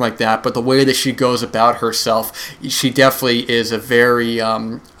challenged or anything like that, but the way that she goes about herself, she definitely is a very,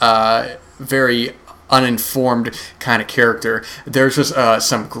 very uninformed kind of character. There's just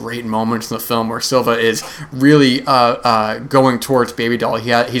some great moments in the film where Silva is really going towards Baby Doll.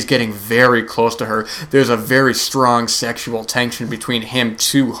 He's getting very close to her. There's a very strong sexual tension between him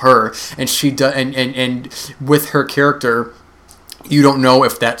to her, and she does, and with her character, you don't know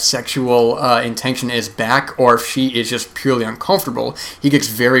if that sexual intention is back or if she is just purely uncomfortable. He gets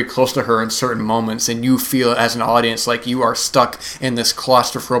very close to her in certain moments, and you feel as an audience like you are stuck in this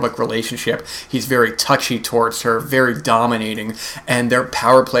claustrophobic relationship. He's very touchy towards her, very dominating, and their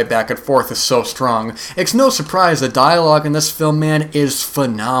power play back and forth is so strong. It's no surprise the dialogue in this film, man, is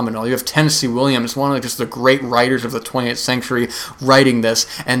phenomenal. You have Tennessee Williams, one of just the great writers of the 20th century, writing this,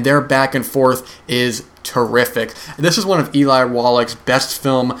 and their back and forth is terrific. This is one of Eli Wallach's best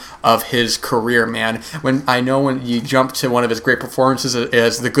film of his career, man. When you jump to one of his great performances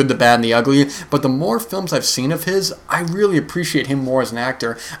as The Good, the Bad, and the Ugly, but the more films I've seen of his, I really appreciate him more as an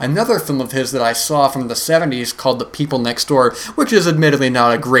actor. Another film of his that I saw from the 70s called The People Next Door, which is admittedly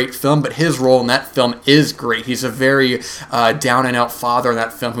not a great film, but his role in that film is great. He's a very down-and-out father in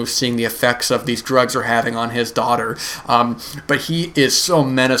that film who's seeing the effects of these drugs are having on his daughter. But he is so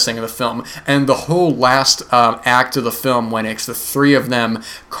menacing in the film, and the whole last act of the film, when it's the three of them,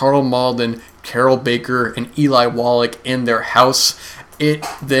 Carl Malden, Carol Baker, and Eli Wallach in their house,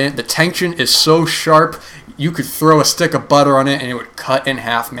 the tension is so sharp, you could throw a stick of butter on it and it would cut in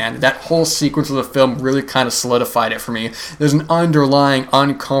half, man. That whole sequence of the film really kind of solidified it for me. There's an underlying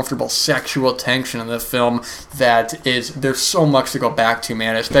uncomfortable sexual tension in the film there's so much to go back to,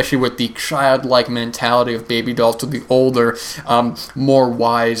 man, especially with the childlike mentality of Baby Doll to the older, more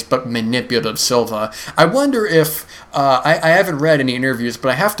wise but manipulative Silva. I wonder if, I haven't read any interviews, but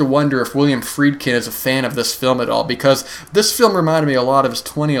I have to wonder if William Friedkin is a fan of this film at all, because this film reminded me a lot of his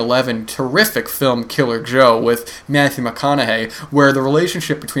 2011 terrific film Killer Joe with Matthew McConaughey, where the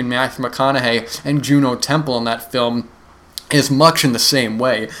relationship between Matthew McConaughey and Juno Temple in that film is much in the same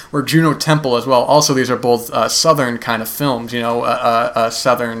way, where Juno Temple as well, also these are both southern kind of films,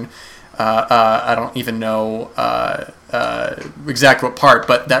 southern, I don't even know exactly what part,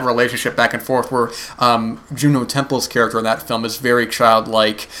 but that relationship back and forth where Juno Temple's character in that film is very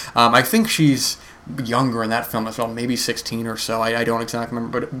childlike. I think she's younger in that film as well, maybe 16 or so. I don't exactly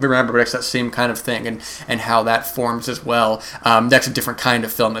remember, but it's that same kind of thing, and how that forms as well. That's a different kind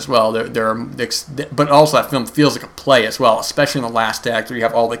of film as well. But also that film feels like a play as well, especially in the last act where you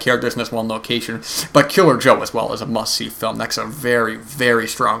have all the characters in this one location. But Killer Joe as well is a must-see film. That's a very, very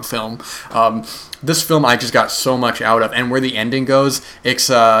strong film. This film I just got so much out of, and where the ending goes, it's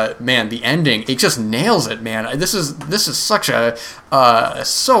the ending, it just nails it, man. This is such a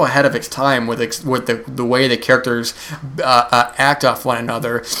so ahead of its time with the way the characters act off one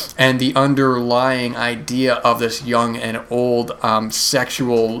another, and the underlying idea of this young and old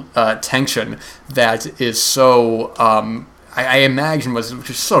sexual tension that is so I imagine was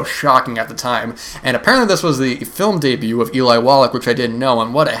just so shocking at the time. And apparently this was the film debut of Eli Wallach, which I didn't know,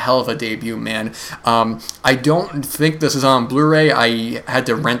 and what a hell of a debut, man. I don't think this is on Blu-ray. I had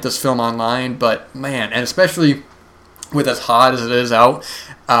to rent this film online, but man, and especially with as hot as it is out,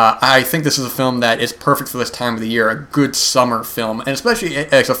 I think this is a film that is perfect for this time of the year, a good summer film, and especially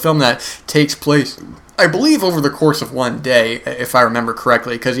it's a film that takes place, I believe, over the course of one day, if I remember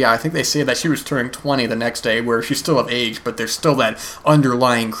correctly, because, I think they say that she was turning 20 the next day, where she's still of age, but there's still that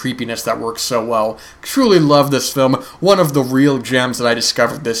underlying creepiness that works so well. Truly love this film, one of the real gems that I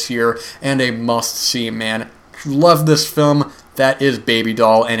discovered this year, and a must-see, man. Love this film. That is Baby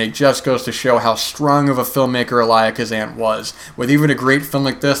Doll, and it just goes to show how strong of a filmmaker Elia Kazan was. With even a great film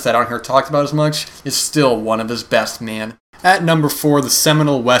like this that I don't hear talked about as much, is still one of his best, man. At number 4, the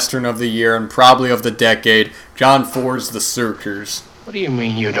seminal western of the year and probably of the decade, John Ford's The Searchers. What do you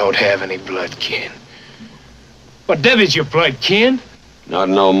mean you don't have any blood kin? Well, Debbie's your blood kin. Not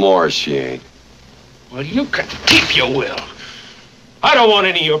no more, she ain't. Well, you can keep your will. I don't want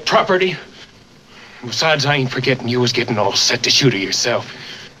any of your property. Besides, I ain't forgetting you was getting all set to shoot her yourself.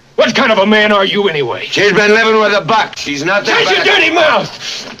 What kind of a man are you, anyway? She's been living with a buck. She's not that Shut bad. your dirty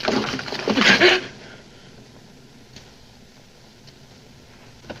mouth!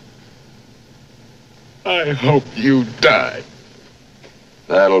 I hope you die.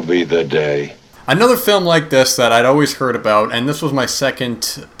 That'll be the day. Another film like this that I'd always heard about, and this was my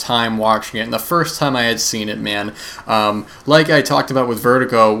second time watching it, and the first time I had seen it, man. Like I talked about with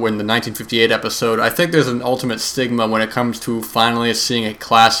Vertigo in the 1958 episode, I think there's an ultimate stigma when it comes to finally seeing a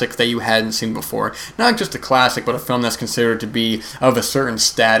classic that you hadn't seen before. Not just a classic, but a film that's considered to be of a certain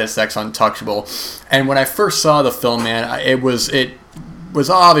status that's untouchable. And when I first saw the film, man, it was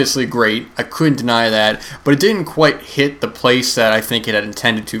obviously great. I couldn't deny that, but it didn't quite hit the place that I think it had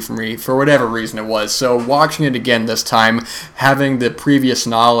intended to for me, for whatever reason it was. So watching it again this time, having the previous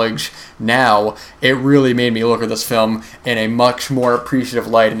knowledge now, it really made me look at this film in a much more appreciative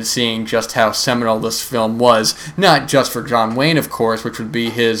light and seeing just how seminal this film was. Not just for John Wayne, of course, which would be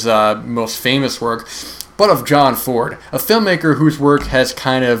his most famous work, but of John Ford, a filmmaker whose work has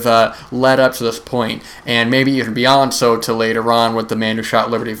kind of led up to this point, and maybe even beyond so to later on with The Man Who Shot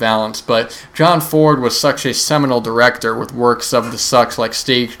Liberty Valance. But John Ford was such a seminal director with works of the such like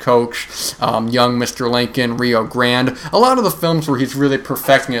Stagecoach, Young Mr. Lincoln, Rio Grande, a lot of the films where he's really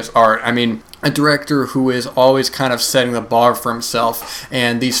perfecting his art. I mean, a director who is always kind of setting the bar for himself,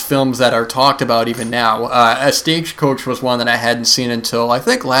 and these films that are talked about even now. A Stagecoach was one that I hadn't seen until I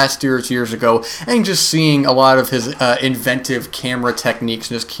think last year or 2 years ago, and just seeing a lot of his inventive camera techniques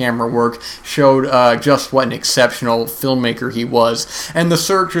and his camera work showed just what an exceptional filmmaker he was. And The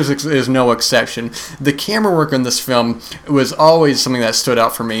Search is no exception. The camera work in this film was always something that stood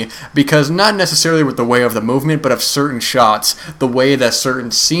out for me, because not necessarily with the way of the movement, but of certain shots, the way that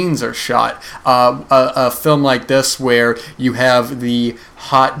certain scenes are shot. A film like this where you have the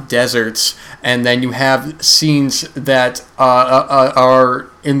hot deserts and then you have scenes that are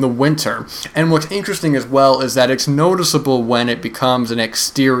in the winter. And what's interesting as well is that it's noticeable when it becomes an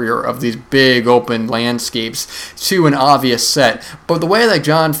exterior of these big open landscapes to an obvious set. But the way that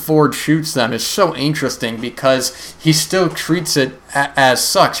John Ford shoots them is so interesting because he still treats it as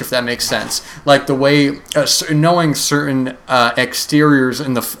such, if that makes sense. Like the way, knowing certain exteriors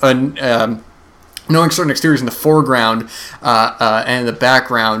in the... knowing certain exteriors in the foreground and the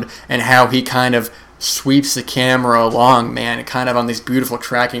background, and how he kind of sweeps the camera along, man, kind of on these beautiful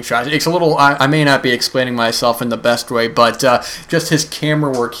tracking shots. It's a little, I may not be explaining myself in the best way, but just his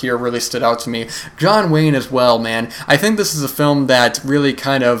camera work here really stood out to me. John Wayne as well, man. I think this is a film that really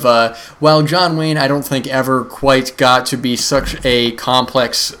kind of, well, John Wayne I don't think ever quite got to be such a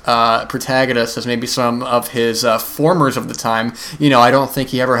complex protagonist as maybe some of his formers of the time. You know, I don't think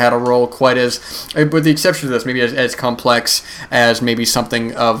he ever had a role quite as, with the exception of this, maybe as complex as maybe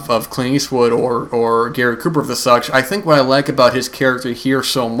something of Clint Eastwood or Gary Cooper of the such. I think what I like about his character here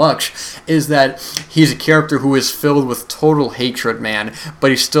so much is that he's a character who is filled with total hatred, man, but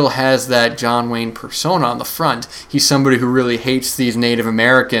he still has that John Wayne persona on the front. He's somebody who really hates these Native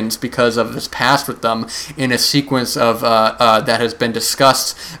Americans because of his past with them in a sequence of that has been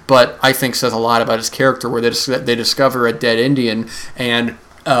discussed, but I think says a lot about his character, where they discover a dead Indian, and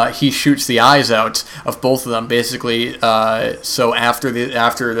he shoots the eyes out of both of them, basically. So after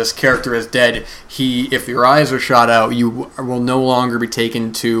this character is dead, if your eyes are shot out, you will no longer be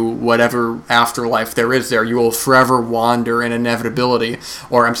taken to whatever afterlife there is there. You will forever wander in inevitability,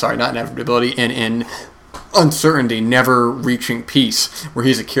 or I'm sorry, not inevitability, in uncertainty, never reaching peace. Where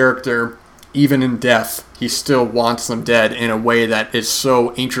he's a character, even in death, he still wants them dead in a way that is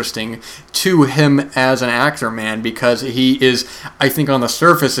so interesting to him as an actor, man, because he is, I think on the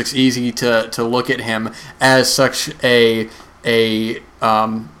surface, it's easy to look at him as such a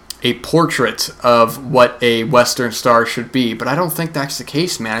portrait of what a Western star should be, but I don't think that's the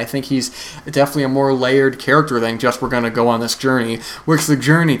case, man. I think he's definitely a more layered character than just we're going to go on this journey, which the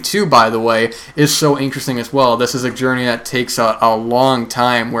journey, too, by the way, is so interesting as well. This is a journey that takes a long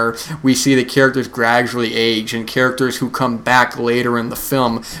time, where we see the characters gradually age, and characters who come back later in the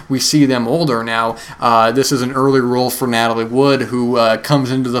film, we see them older now. This is an early role for Natalie Wood, who comes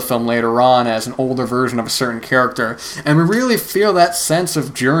into the film later on as an older version of a certain character, and we really feel that sense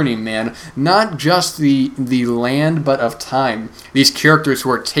of journey, man, not just the land, but of time. These characters who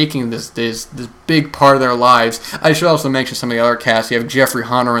are taking this big part of their lives. I should also mention some of the other cast. You have Jeffrey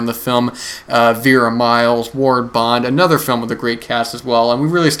Hunter in the film, Vera Miles, Ward Bond, another film with a great cast as well, and we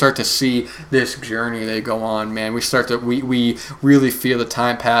really start to see this journey they go on, man. We really feel the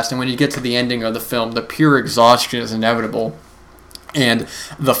time pass, and when you get to the ending of the film, the pure exhaustion is inevitable. And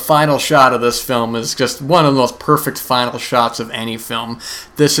the final shot of this film is just one of the most perfect final shots of any film.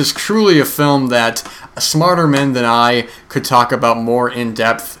 This is truly a film that smarter men than I could talk about more in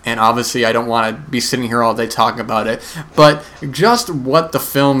depth, and obviously I don't want to be sitting here all day talking about it, but just what the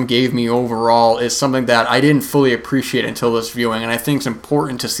film gave me overall is something that I didn't fully appreciate until this viewing, and I think it's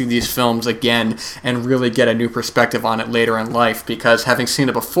important to see these films again and really get a new perspective on it later in life, because having seen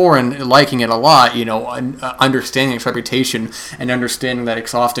it before and liking it a lot, you know, understanding its reputation and understanding that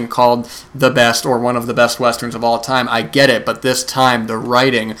it's often called the best or one of the best Westerns of all time, I get it, but this time the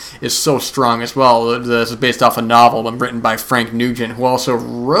writing is so strong as well. This is based off a novel written by Frank Nugent, who also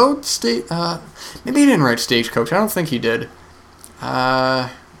wrote maybe he didn't write Stagecoach. I don't think he did.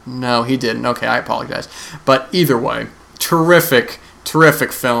 No, he didn't. Okay, I apologize. But either way, terrific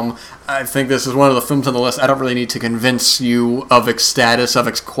film. I think this is one of the films on the list. I don't really need to convince you of its status, of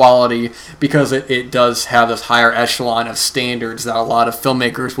its quality, because it does have this higher echelon of standards that a lot of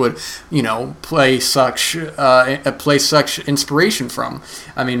filmmakers would, you know, play such inspiration from.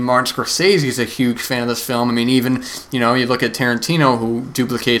 I mean, Martin Scorsese is a huge fan of this film. I mean, even, you know, you look at Tarantino, who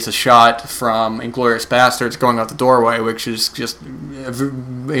duplicates a shot from Inglourious Basterds going out the doorway, which is just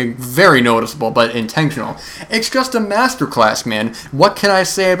very noticeable, but intentional. It's just a masterclass, man. What can I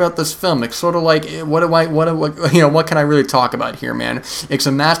say about this film? It's sort of like, what can I really talk about here, man? It's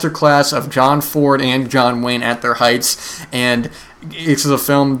a masterclass of John Ford and John Wayne at their heights, and it's a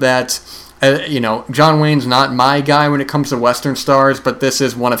film that John Wayne's not my guy when it comes to Western stars, but this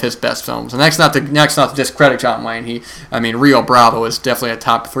is one of his best films. And that's not to discredit John Wayne. Rio Bravo is definitely a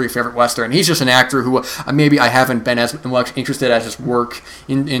top 3 favorite Western. He's just an actor who maybe I haven't been as much interested as his work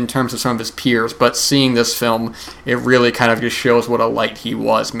in terms of some of his peers, but seeing this film, it really kind of just shows what a light he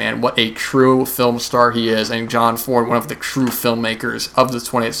was, man. What a true film star he is, and John Ford, one of the true filmmakers of the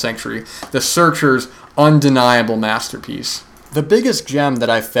 20th century. The Searchers, undeniable masterpiece. The biggest gem that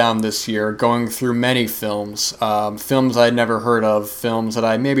I found this year, going through many films, films I'd never heard of, films that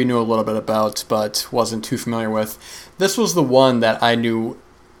I maybe knew a little bit about but wasn't too familiar with, this was the one that I knew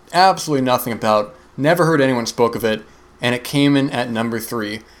absolutely nothing about, never heard anyone spoke of it, and it came in at number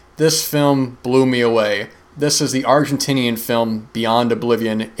 3. This film blew me away. This is the Argentinian film Beyond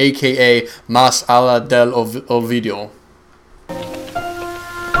Oblivion, aka Más allá del olvido.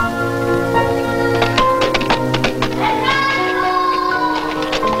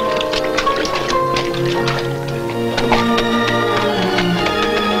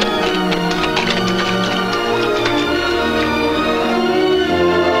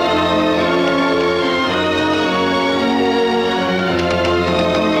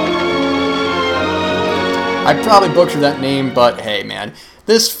 I probably butchered that name, but hey, man.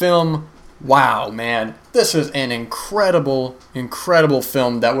 This film, wow, man. This is an incredible, incredible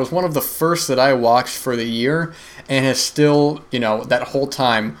film that was one of the first that I watched for the year and has still, that whole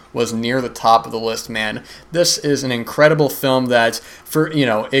time was near the top of the list, man. This is an incredible film that,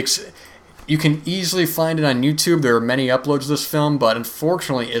 you can easily find it on YouTube. There are many uploads of this film, but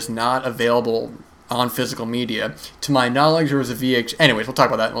unfortunately is not available on physical media. To my knowledge, there was a VH... Anyways, we'll talk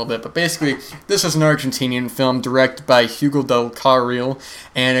about that in a little bit. But basically, this is an Argentinian film directed by Hugo del Carril,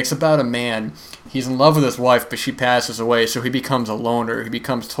 and it's about a man. He's in love with his wife, but she passes away, so he becomes a loner. He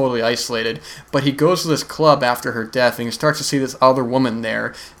becomes totally isolated. But he goes to this club after her death, and he starts to see this other woman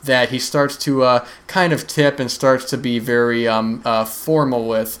there that he starts to kind of tip and starts to be very formal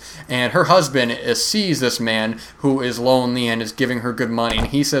with. And her husband sees this man who is lonely and is giving her good money, and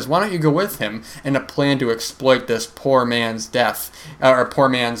he says, why don't you go with him in a plan to exploit this poor man's death, or poor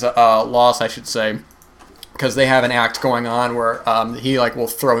man's loss, I should say. Because they have an act going on where he will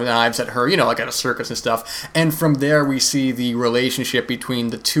throw knives at her, like at a circus and stuff. And from there we see the relationship between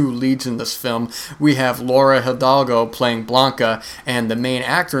the two leads in this film. We have Laura Hidalgo playing Blanca, and the main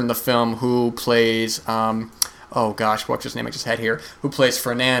actor in the film who plays oh gosh, what's his name I just had here? Who plays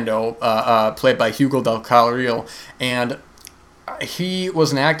Fernando, played by Hugo del Carril. And he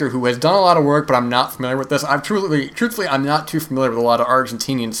was an actor who has done a lot of work, but I'm not familiar with this. Truthfully, I'm not too familiar with a lot of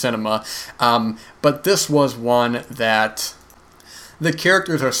Argentinian cinema, but this was one that the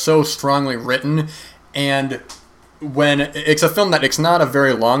characters are so strongly written, and when it's a film that it's not a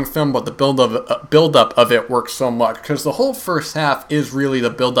very long film, but the build up of it works so much, because the whole first half is really the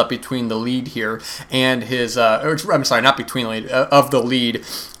build up between the lead here and his I'm sorry, not between the lead, of the lead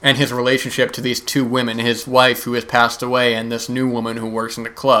and his relationship to these two women, his wife who has passed away and this new woman who works in the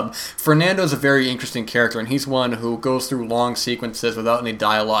club. Fernando's a very interesting character, and he's one who goes through long sequences without any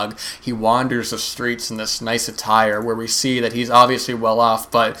dialogue. He wanders the streets in this nice attire where we see that he's obviously well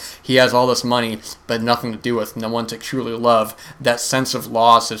off, but he has all this money but nothing to do with, no one to truly love. That sense of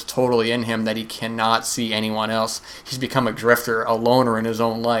loss is totally in him, that he cannot see anyone else. He's become a drifter, a loner in his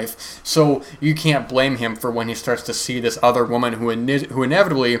own life. So you can't blame him for when he starts to see this other woman who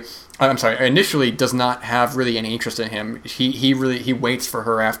initially does not have really any interest in him. He waits for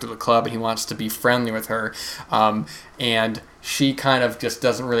her after the club, and he wants to be friendly with her. And she kind of just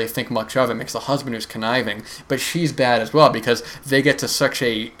doesn't really think much of him. It's the husband who's conniving. But she's bad as well, because they get to such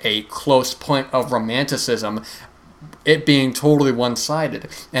a close point of romanticism, it being totally one-sided.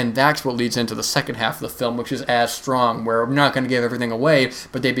 And that's what leads into the second half of the film, which is as strong, where we're not going to give everything away,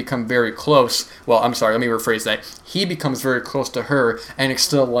 but they become very close. Well, I'm sorry, let me rephrase that. He becomes very close to her, and it's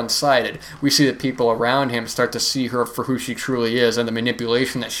still one-sided. We see that people around him start to see her for who she truly is, and the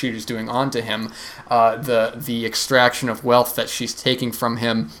manipulation that she's doing onto him, the extraction of wealth that she's taking from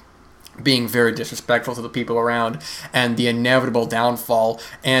him, being very disrespectful to the people around, and the inevitable downfall.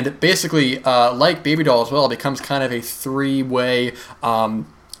 And basically, like Baby Doll as well, it becomes kind of a three-way problem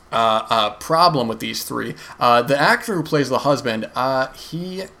with these three. The actor who plays the husband,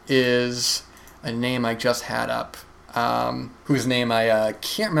 he is a name I just had up, whose name I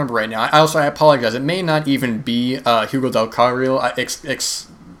can't remember right now. I apologize. It may not even be Hugo del Carril. It's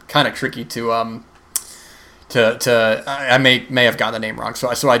kind of tricky to I may have gotten the name wrong,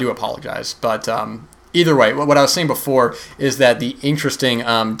 so I do apologize. But either way, what I was saying before is that the interesting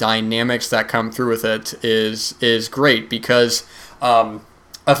dynamics that come through with it is great, because I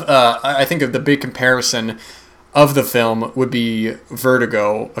think of the big comparison of the film would be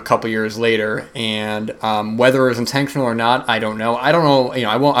Vertigo a couple years later, and whether it was intentional or not, I don't know.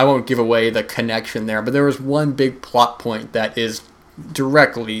 I won't give away the connection there, but there was one big plot point that is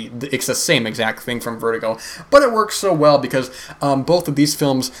it's the same exact thing from Vertigo, but it works so well because both of these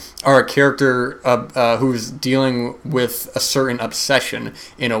films are a character who's dealing with a certain obsession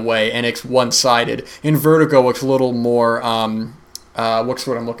in a way, and it's one-sided. In Vertigo, it's a little more what's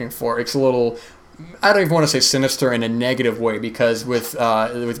what I'm looking for? It's a little, I don't even want to say sinister in a negative way, because with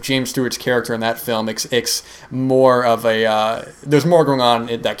James Stewart's character in that film, it's more of a there's more going on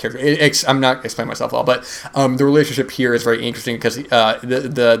in that character. I'm not explaining myself well, but the relationship here is very interesting because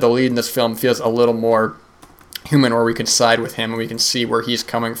the lead in this film feels a little more human, where we can side with him and we can see where he's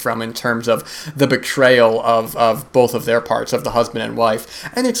coming from in terms of the betrayal of both of their parts, of the husband and wife.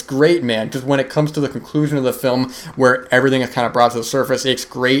 And it's great, man, because when it comes to the conclusion of the film, where everything is kind of brought to the surface, it's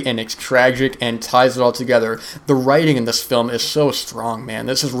great and it's tragic and ties it all together. The writing in this film is so strong, man.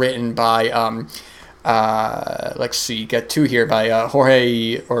 This is written by let's see, get two here, by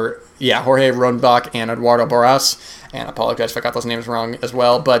Jorge Rodenbach and Eduardo Borras. And I apologize if I got those names wrong as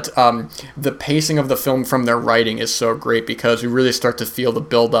well. But the pacing of the film from their writing is so great, because we really start to feel the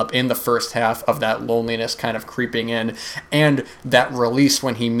build-up in the first half of that loneliness kind of creeping in, and that release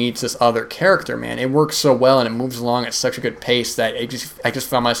when he meets this other character, man. It works so well, and it moves along at such a good pace that I just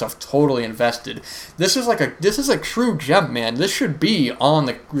found myself totally invested. This is a true gem, man. This should be in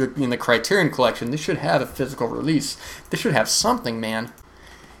the Criterion Collection. This should have a physical release. This should have something, man.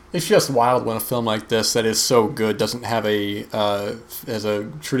 It's just wild when a film like this that is so good doesn't have as a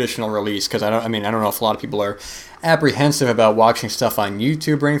traditional release, because I don't know if a lot of people are apprehensive about watching stuff on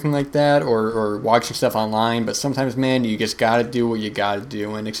YouTube or anything like that, or watching stuff online, but sometimes, man, you just gotta do what you gotta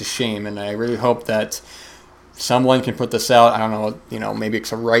do, and it's a shame, and I really hope that someone can put this out. I don't know, maybe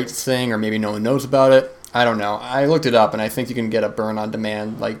it's a rights thing, or maybe no one knows about it. I don't know. I looked it up, and I think you can get a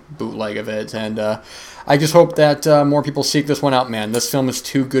burn-on-demand bootleg of it, and I just hope that more people seek this one out, man. This film is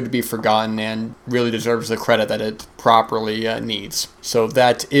too good to be forgotten and really deserves the credit that it properly needs. So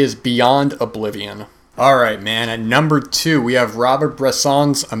that is Beyond Oblivion. All right, man. At number 2, we have Robert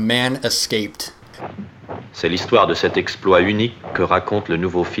Bresson's A Man Escaped. C'est l'histoire de cet exploit unique que raconte le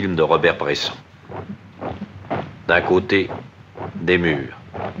nouveau film de Robert Bresson. D'un côté, des murs,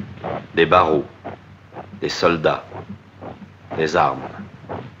 des barreaux, des soldats, des armes.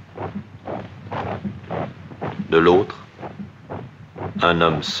 De l'autre, un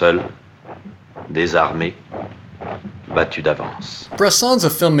homme seul, désarmé, battu d'avance. Bresson's a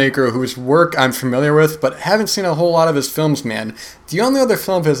filmmaker whose work I'm familiar with, but haven't seen a whole lot of his films, man. The only other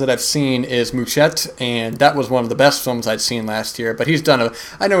film of his that I've seen is Mouchette, and that was one of the best films I'd seen last year, but he's done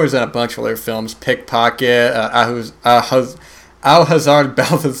I know he's done a bunch of other films, Pickpocket, Alcazar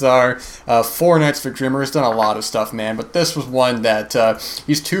Balthazar, Four Nights for Dreamers, done a lot of stuff, man. But this was one that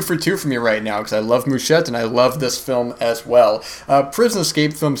he's 2 for 2 for me right now, because I love Mouchette and I love this film as well. Prison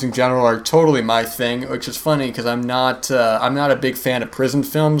escape films in general are totally my thing, which is funny because I'm not a big fan of prison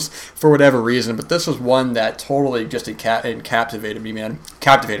films for whatever reason. But this was one that totally just captivated me, man.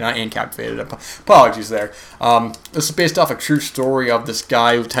 Captivated, not incaptivated. Apologies there. This is based off a true story of this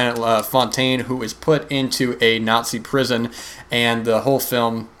guy, Lieutenant Fontaine, who is put into a Nazi prison. And the whole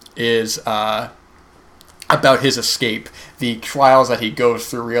film is about his escape, the trials that he goes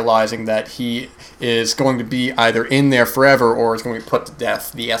through, realizing that he is going to be either in there forever or is going to be put to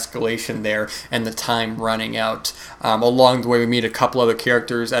death, the escalation there, and the time running out. Along the way, we meet a couple other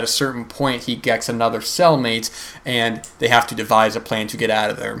characters. At a certain point, he gets another cellmate, and they have to devise a plan to get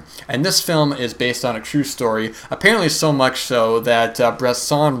out of there. And this film is based on a true story, apparently so much so that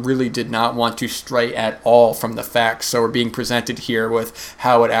Bresson really did not want to stray at all from the facts, so we're being presented here with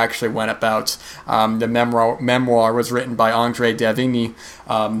how it actually went about. The memoir was written by Andre Davigny,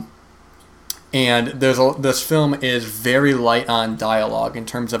 and this film is very light on dialogue in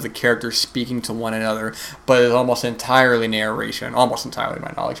terms of the characters speaking to one another, but it's almost entirely narration, almost entirely to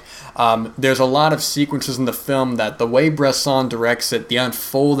my knowledge. There's a lot of sequences in the film that the way Bresson directs it, the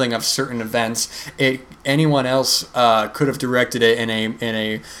unfolding of certain events, anyone else could have directed it in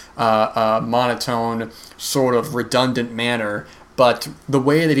a monotone, sort of redundant manner. But the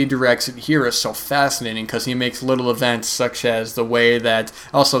way that he directs it here is so fascinating because he makes little events such as the way that,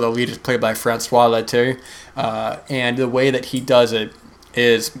 also the lead is played by Francois Leteux, and the way that he does it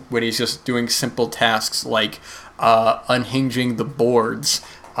is when he's just doing simple tasks like unhinging the boards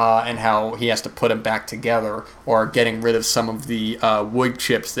and how he has to put them back together, or getting rid of some of the wood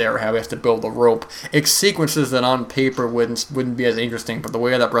chips there, how he has to build the rope. It's sequences that on paper wouldn't be as interesting, but the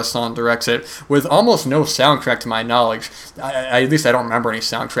way that Bresson directs it, with almost no soundtrack to my knowledge, at least I don't remember any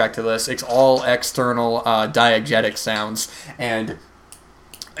soundtrack to this. It's all external diegetic sounds, and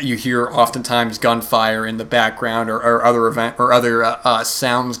you hear oftentimes gunfire in the background, or other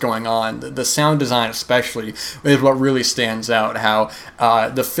sounds going on. The sound design especially is what really stands out, how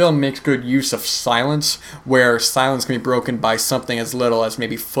the film makes good use of silence, where silence can be broken by something as little as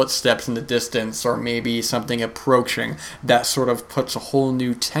maybe footsteps in the distance, or maybe something approaching. That sort of puts a whole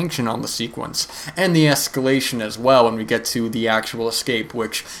new tension on the sequence. And the escalation as well when we get to the actual escape,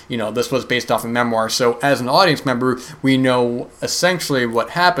 which, this was based off a memoir, so as an audience member, we know essentially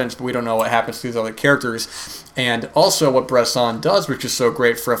what happens, but we don't know what happens to these other characters. And also what Bresson does, which is so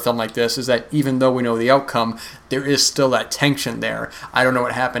great for a film like this, is that even though we know the outcome, there is still that tension there. I don't know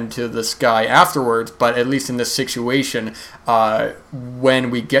what happened to this guy afterwards, but at least in this situation, when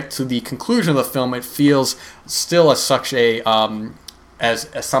we get to the conclusion of the film, it feels still as such a as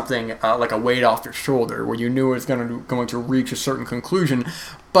something like a weight off your shoulder, where you knew it was going to reach a certain conclusion,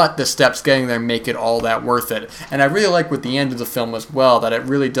 but the steps getting there make it all that worth it. And I really like with the end of the film as well, that it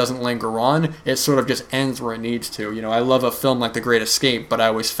really doesn't linger on. It sort of just ends where it needs to. I love a film like The Great Escape, but I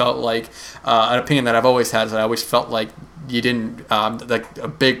always felt like, an opinion that I've always had is that I always felt like you didn't, like a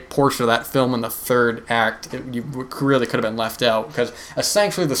big portion of that film in the third act, you really could have been left out, because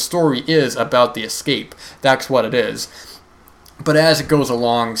essentially the story is about the escape. That's what it is. But as it goes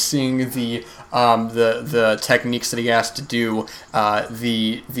along, seeing the techniques that he has to do,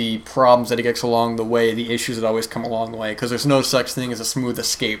 the problems that he gets along the way, the issues that always come along the way, because there's no such thing as a smooth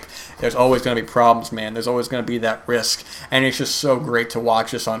escape. There's always going to be problems, man. There's always going to be that risk, and it's just so great to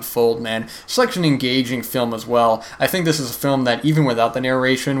watch this unfold, man. It's such an engaging film as well. I think this is a film that, even without the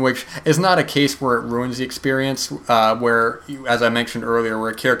narration, which is not a case where it ruins the experience, where, as I mentioned earlier,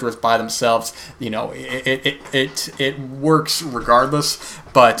 where a character is by themselves, it works regardless,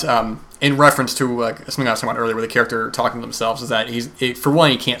 but in reference to something I was talking about earlier, with the character talking to themselves, is that for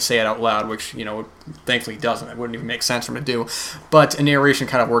one, he can't say it out loud, which thankfully he doesn't. It wouldn't even make sense for him to do. But a narration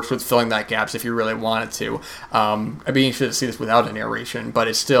kind of works with filling that gaps if you really wanted to. I'd be interested to see this without a narration, but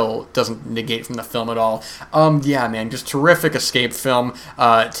it still doesn't negate from the film at all. Yeah, man, just terrific escape film.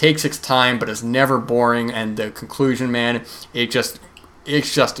 It takes its time, but it's never boring. And the conclusion, man, it's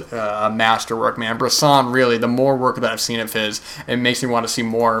just a masterwork, man. Bresson, really, the more work that I've seen of his, it makes me want to see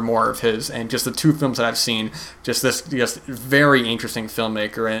more and more of his. And just the two films that I've seen, just very interesting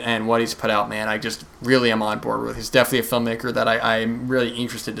filmmaker, and what he's put out, man, I just really am on board with. He's definitely a filmmaker that I'm really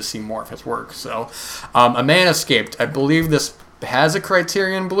interested to see more of his work. So, A Man Escaped. I believe this has a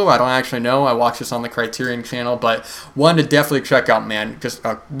Criterion Blue. I don't actually know. I watched this on the Criterion channel, but one to definitely check out, man. Just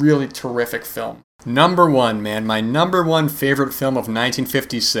a really terrific film. Number one, man. My number one favorite film of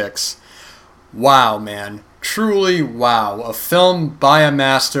 1956. Wow, man. Truly, wow. A film by a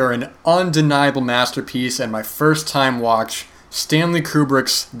master, an undeniable masterpiece, and my first time watch, Stanley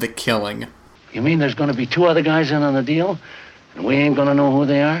Kubrick's The Killing. You mean there's going to be two other guys in on the deal, and we ain't going to know who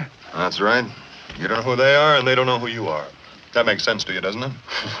they are? That's right. You don't know who they are, and they don't know who you are. That makes sense to you, doesn't it?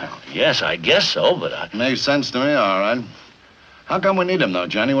 Well, yes, I guess so, but Makes sense to me, all right. How come we need them, though,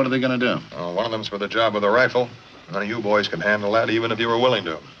 Johnny? What are they going to do? Oh, one of them's for the job with a rifle. None of you boys can handle that, even if you were willing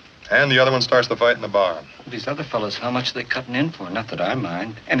to. And the other one starts the fight in the bar. These other fellas, how much are they cutting in for? Not that I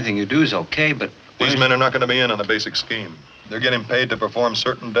mind. Anything you do is okay, but... These men are not going to be in on the basic scheme. They're getting paid to perform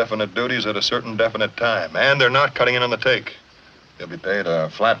certain definite duties at a certain definite time. And they're not cutting in on the take. They'll be paid a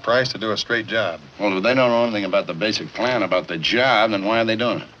flat price to do a straight job. Well, if they don't know anything about the basic plan, about the job, then why are they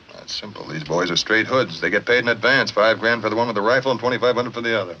doing it? That's simple. These boys are straight hoods. They get paid in advance. $5,000 for the one with the rifle and $2,500 for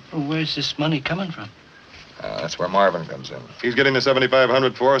the other. Well, where's this money coming from? That's where Marvin comes in. He's getting the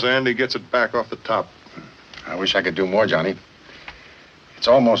 $7,500 for us, and he gets it back off the top. I wish I could do more, Johnny. It's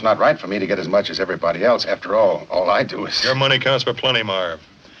almost not right for me to get as much as everybody else. After all I do is... Your money counts for plenty, Marv.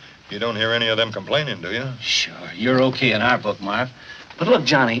 You don't hear any of them complaining, do you? Sure. You're okay in our book, Marv. But look,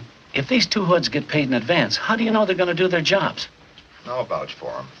 Johnny, if these two hoods get paid in advance, how do you know they're going to do their jobs? I'll vouch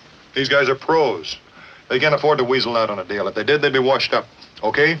for them. These guys are pros. They can't afford to weasel out on a deal. If they did, they'd be washed up.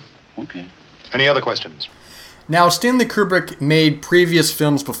 Okay? Okay. Any other questions? Now, Stanley Kubrick made previous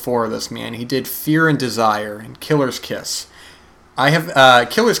films before this, man. He did Fear and Desire and Killer's Kiss.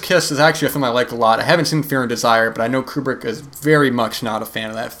 Killer's Kiss is actually a film I like a lot. I haven't seen Fear and Desire, but I know Kubrick is very much not a fan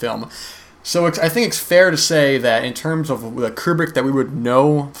of that film. So I think it's fair to say that in terms of the Kubrick that we would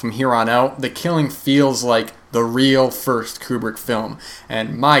know from here on out, The Killing feels like the real first Kubrick film.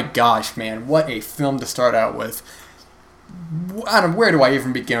 And my gosh, man, what a film to start out with. where do I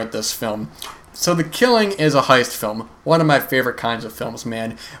even begin with this film? So The Killing is a heist film. One of my favorite kinds of films,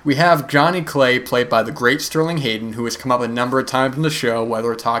 man. We have Johnny Clay, played by the great Sterling Hayden, who has come up a number of times in the show, whether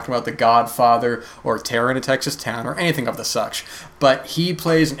we're talking about The Godfather or Terror in a Texas Town or anything of the such. But he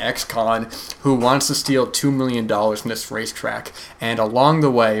plays an ex-con who wants to steal $2 million from this racetrack. And along the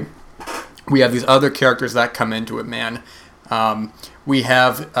way, we have these other characters that come into it, man. We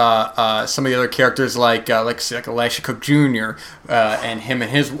have some of the other characters like Elisha Cook Jr. And him and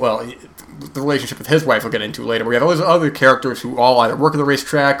his, the relationship with his wife we'll get into later. We have all those other characters who all either work at the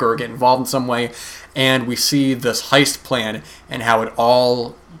racetrack or get involved in some way, and we see this heist plan and how it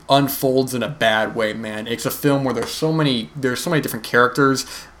all unfolds in a bad way, man. It's a film where there's so many different characters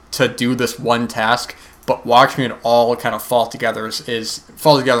to do this one task, but watching it all kind of fall together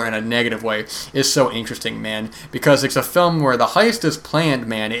in a negative way is so interesting, man. Because it's a film where the heist is planned,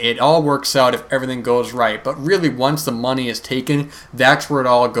 man. It all works out if everything goes right. But really, once the money is taken, that's where it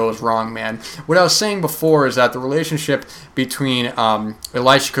all goes wrong, man. What I was saying before is that the relationship between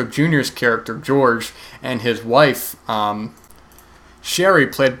Elisha Cook Jr.'s character, George, and his wife, Sherry,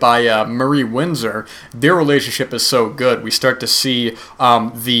 played by Marie Windsor, their relationship is so good. We start to see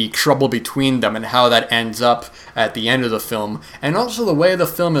the trouble between them and how that ends up at the end of the film. And also the way the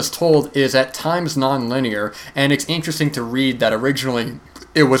film is told is at times non-linear, and it's interesting to read that originally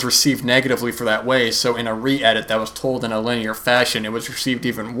it was received negatively for that way, so in a re-edit that was told in a linear fashion, it was received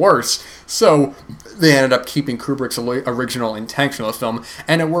even worse. So they ended up keeping Kubrick's original intention of the film,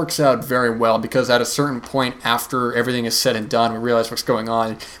 and it works out very well, because at a certain point after everything is said and done, we realize what's going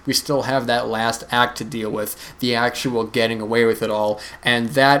on, we still have that last act to deal with, the actual getting away with it all, and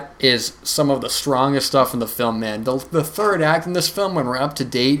that is some of the strongest stuff in the film, man. The third act in this film, when we're up to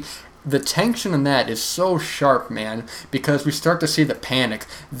date, the tension in that is so sharp, man, because we start to see the panic.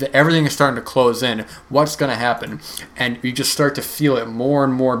 Everything is starting to close in. What's going to happen? And you just start to feel it more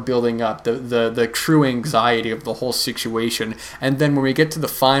and more building up, the true anxiety of the whole situation. And then when we get to the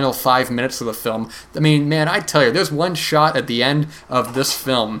final 5 minutes of the film, I mean, man, I tell you, there's one shot at the end of this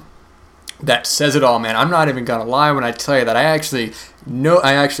film that says it all, man. I'm not even gonna lie when I tell you that I actually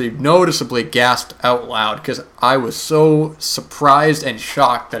noticeably gasped out loud, because I was so surprised and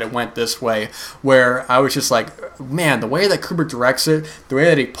shocked that it went this way, where I was just like, man, the way that Kubrick directs it, the way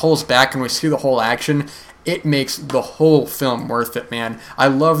that he pulls back and we see the whole action, it makes the whole film worth it, man. I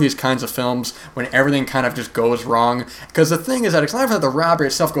love these kinds of films when everything kind of just goes wrong, because the thing is that it's not even that the robbery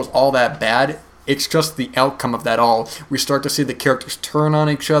itself goes all that bad. It's just the outcome of that all. We start to see the characters turn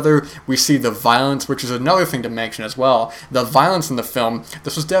on each other. We see the violence, which is another thing to mention as well. The violence in the film,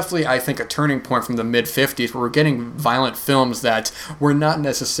 this was definitely, I think, a turning point from the mid-50s, where we're getting violent films that were not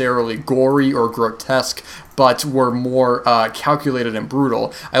necessarily gory or grotesque, but were more calculated and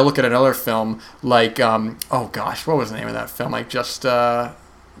brutal. I look at another film like, oh gosh, what was the name of that film? I just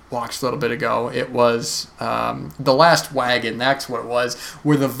watched a little bit ago. It was The Last Wagon. That's what it was.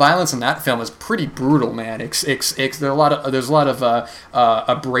 Where the violence in that film is pretty brutal, man. There's a lot of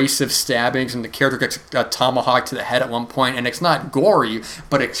abrasive stabbings, and the character gets a tomahawk to the head at one point, and it's not gory,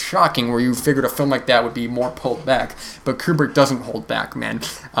 but it's shocking. Where you figured a film like that would be more pulled back, but Kubrick doesn't hold back, man.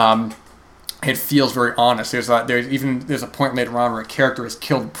 It feels very honest. There's a point later on where a character is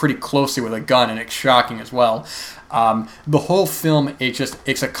killed pretty closely with a gun, and it's shocking as well. The whole film,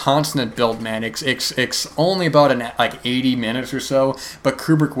 it's a constant build, man. It's only about an 80 minutes or so, but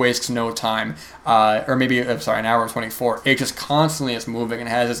Kubrick wastes no time. Or maybe, an hour and 24. It just constantly is moving and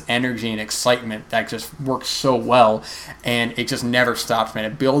has this energy and excitement that just works so well, and it just never stops, man.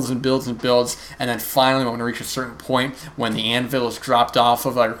 It builds and builds and builds, and then finally when we reach a certain point, when the anvil is dropped off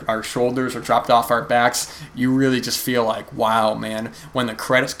of our shoulders or dropped off our backs, you really just feel like, wow, man. When the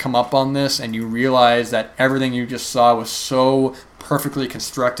credits come up on this and you realize that everything you just saw was so perfectly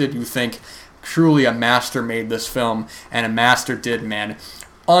constructed, you think, truly a master made this film, and a master did, man.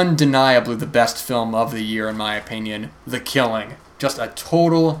 Undeniably the best film of the year, in my opinion, The Killing. Just a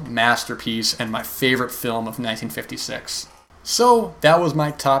total masterpiece, and my favorite film of 1956. So, that was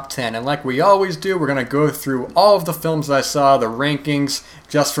my top 10, and like we always do, we're going to go through all of the films I saw, the rankings,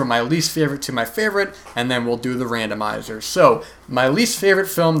 just from my least favorite to my favorite, and then we'll do the randomizer. So, my least favorite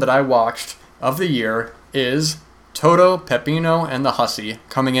film that I watched of the year is Toto, Peppino, and the Hussy,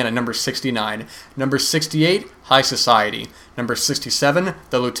 coming in at number 69. Number 68, High Society. Number 67,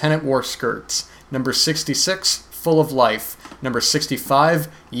 The Lieutenant Wore Skirts. Number 66, Full of Life. Number 65,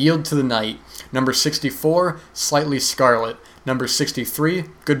 Yield to the Night. Number 64, Slightly Scarlet. Number 63,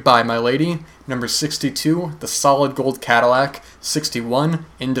 Goodbye, My Lady. Number 62, The Solid Gold Cadillac. 61,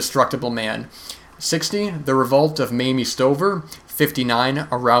 Indestructible Man. 60, The Revolt of Mamie Stover. 59,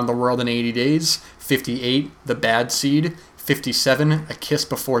 Around the World in 80 Days. 58, The Bad Seed. 57, A Kiss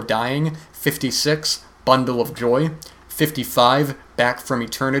Before Dying. 56, Bundle of Joy. 55, Back from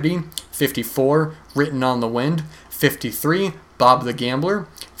Eternity. 54, Written on the Wind. 53, Bob the Gambler.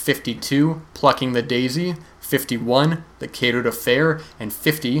 52, Plucking the Daisy. 51, The Catered Affair. And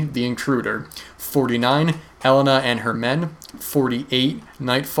 50, The Intruder. 49, Elena and Her Men. 48,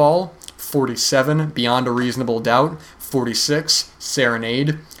 Nightfall. 47, Beyond a Reasonable Doubt. 46,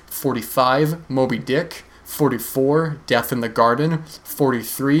 Serenade. 45, Moby Dick. 44, Death in the Garden.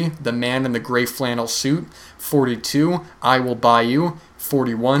 43, The Man in the Gray Flannel Suit. 42, I Will Buy You.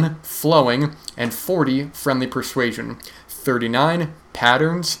 41, Flowing. And 40, Friendly Persuasion. 39,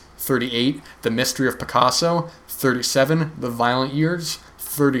 Patterns. 38, The Mystery of Picasso. 37, The Violent Years.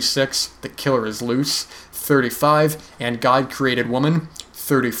 36, The Killer is Loose. 35, And God Created Woman.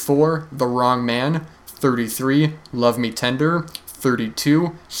 34, The Wrong Man. 33, Love Me Tender.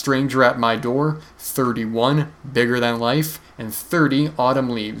 32, Stranger at My Door. 31, Bigger Than Life. And 30, Autumn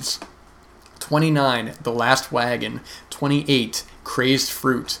Leaves. 29, The Last Wagon. 28, Crazed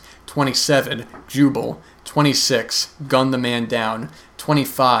Fruit. 27, Jubal. 26, Gun the Man Down.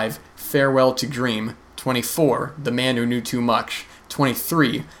 25, Farewell to Dream. 24, The Man Who Knew Too Much.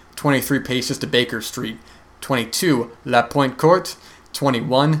 23, 23 Paces to Baker Street. 22, La Pointe Courte.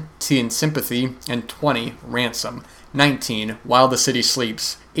 21, Tea and Sympathy. And 20, Ransom. 19, While the City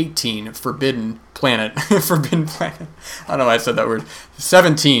Sleeps. 18, Forbidden Planet. Forbidden Planet. I don't know why I said that word.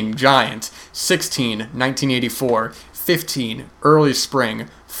 17, Giant. 16, 1984. 15, Early Spring.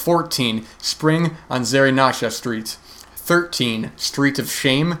 14, Spring on Zarinasha Street. 13, Street of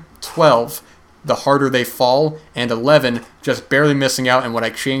Shame. 12, The Harder They Fall. And 11, just barely missing out, and what I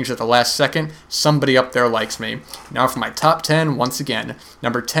changed at the last second, Somebody Up There Likes Me. Now for my top 10 once again.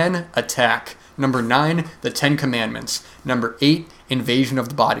 Number 10, Attack. Number 9, The Ten Commandments. Number 8, Invasion of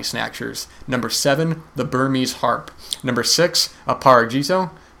the Body Snatchers. Number 7, The Burmese Harp. Number 6,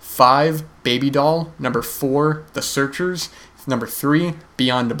 Aparajito. 5, Baby Doll. Number 4, The Searchers. Number 3,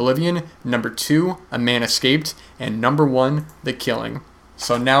 Beyond Oblivion. Number 2, A Man Escaped. And number 1, The Killing.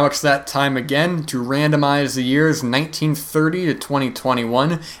 So now it's that time again to randomize the years 1930 to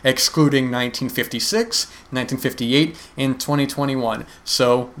 2021, excluding 1956, 1958, and 2021.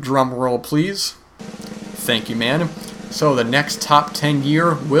 So, drum roll please. Thank you, man. So the next top 10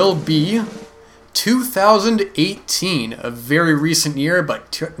 year will be 2018, a very recent year,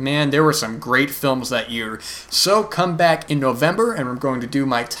 but man, there were some great films that year. So come back in November and we're going to do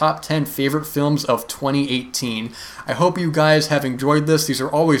my top 10 favorite films of 2018. I hope you guys have enjoyed this. These are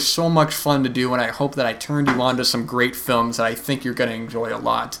always so much fun to do, and I hope that I turned you on to some great films that I think you're going to enjoy a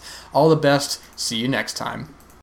lot. All the best. See you next time.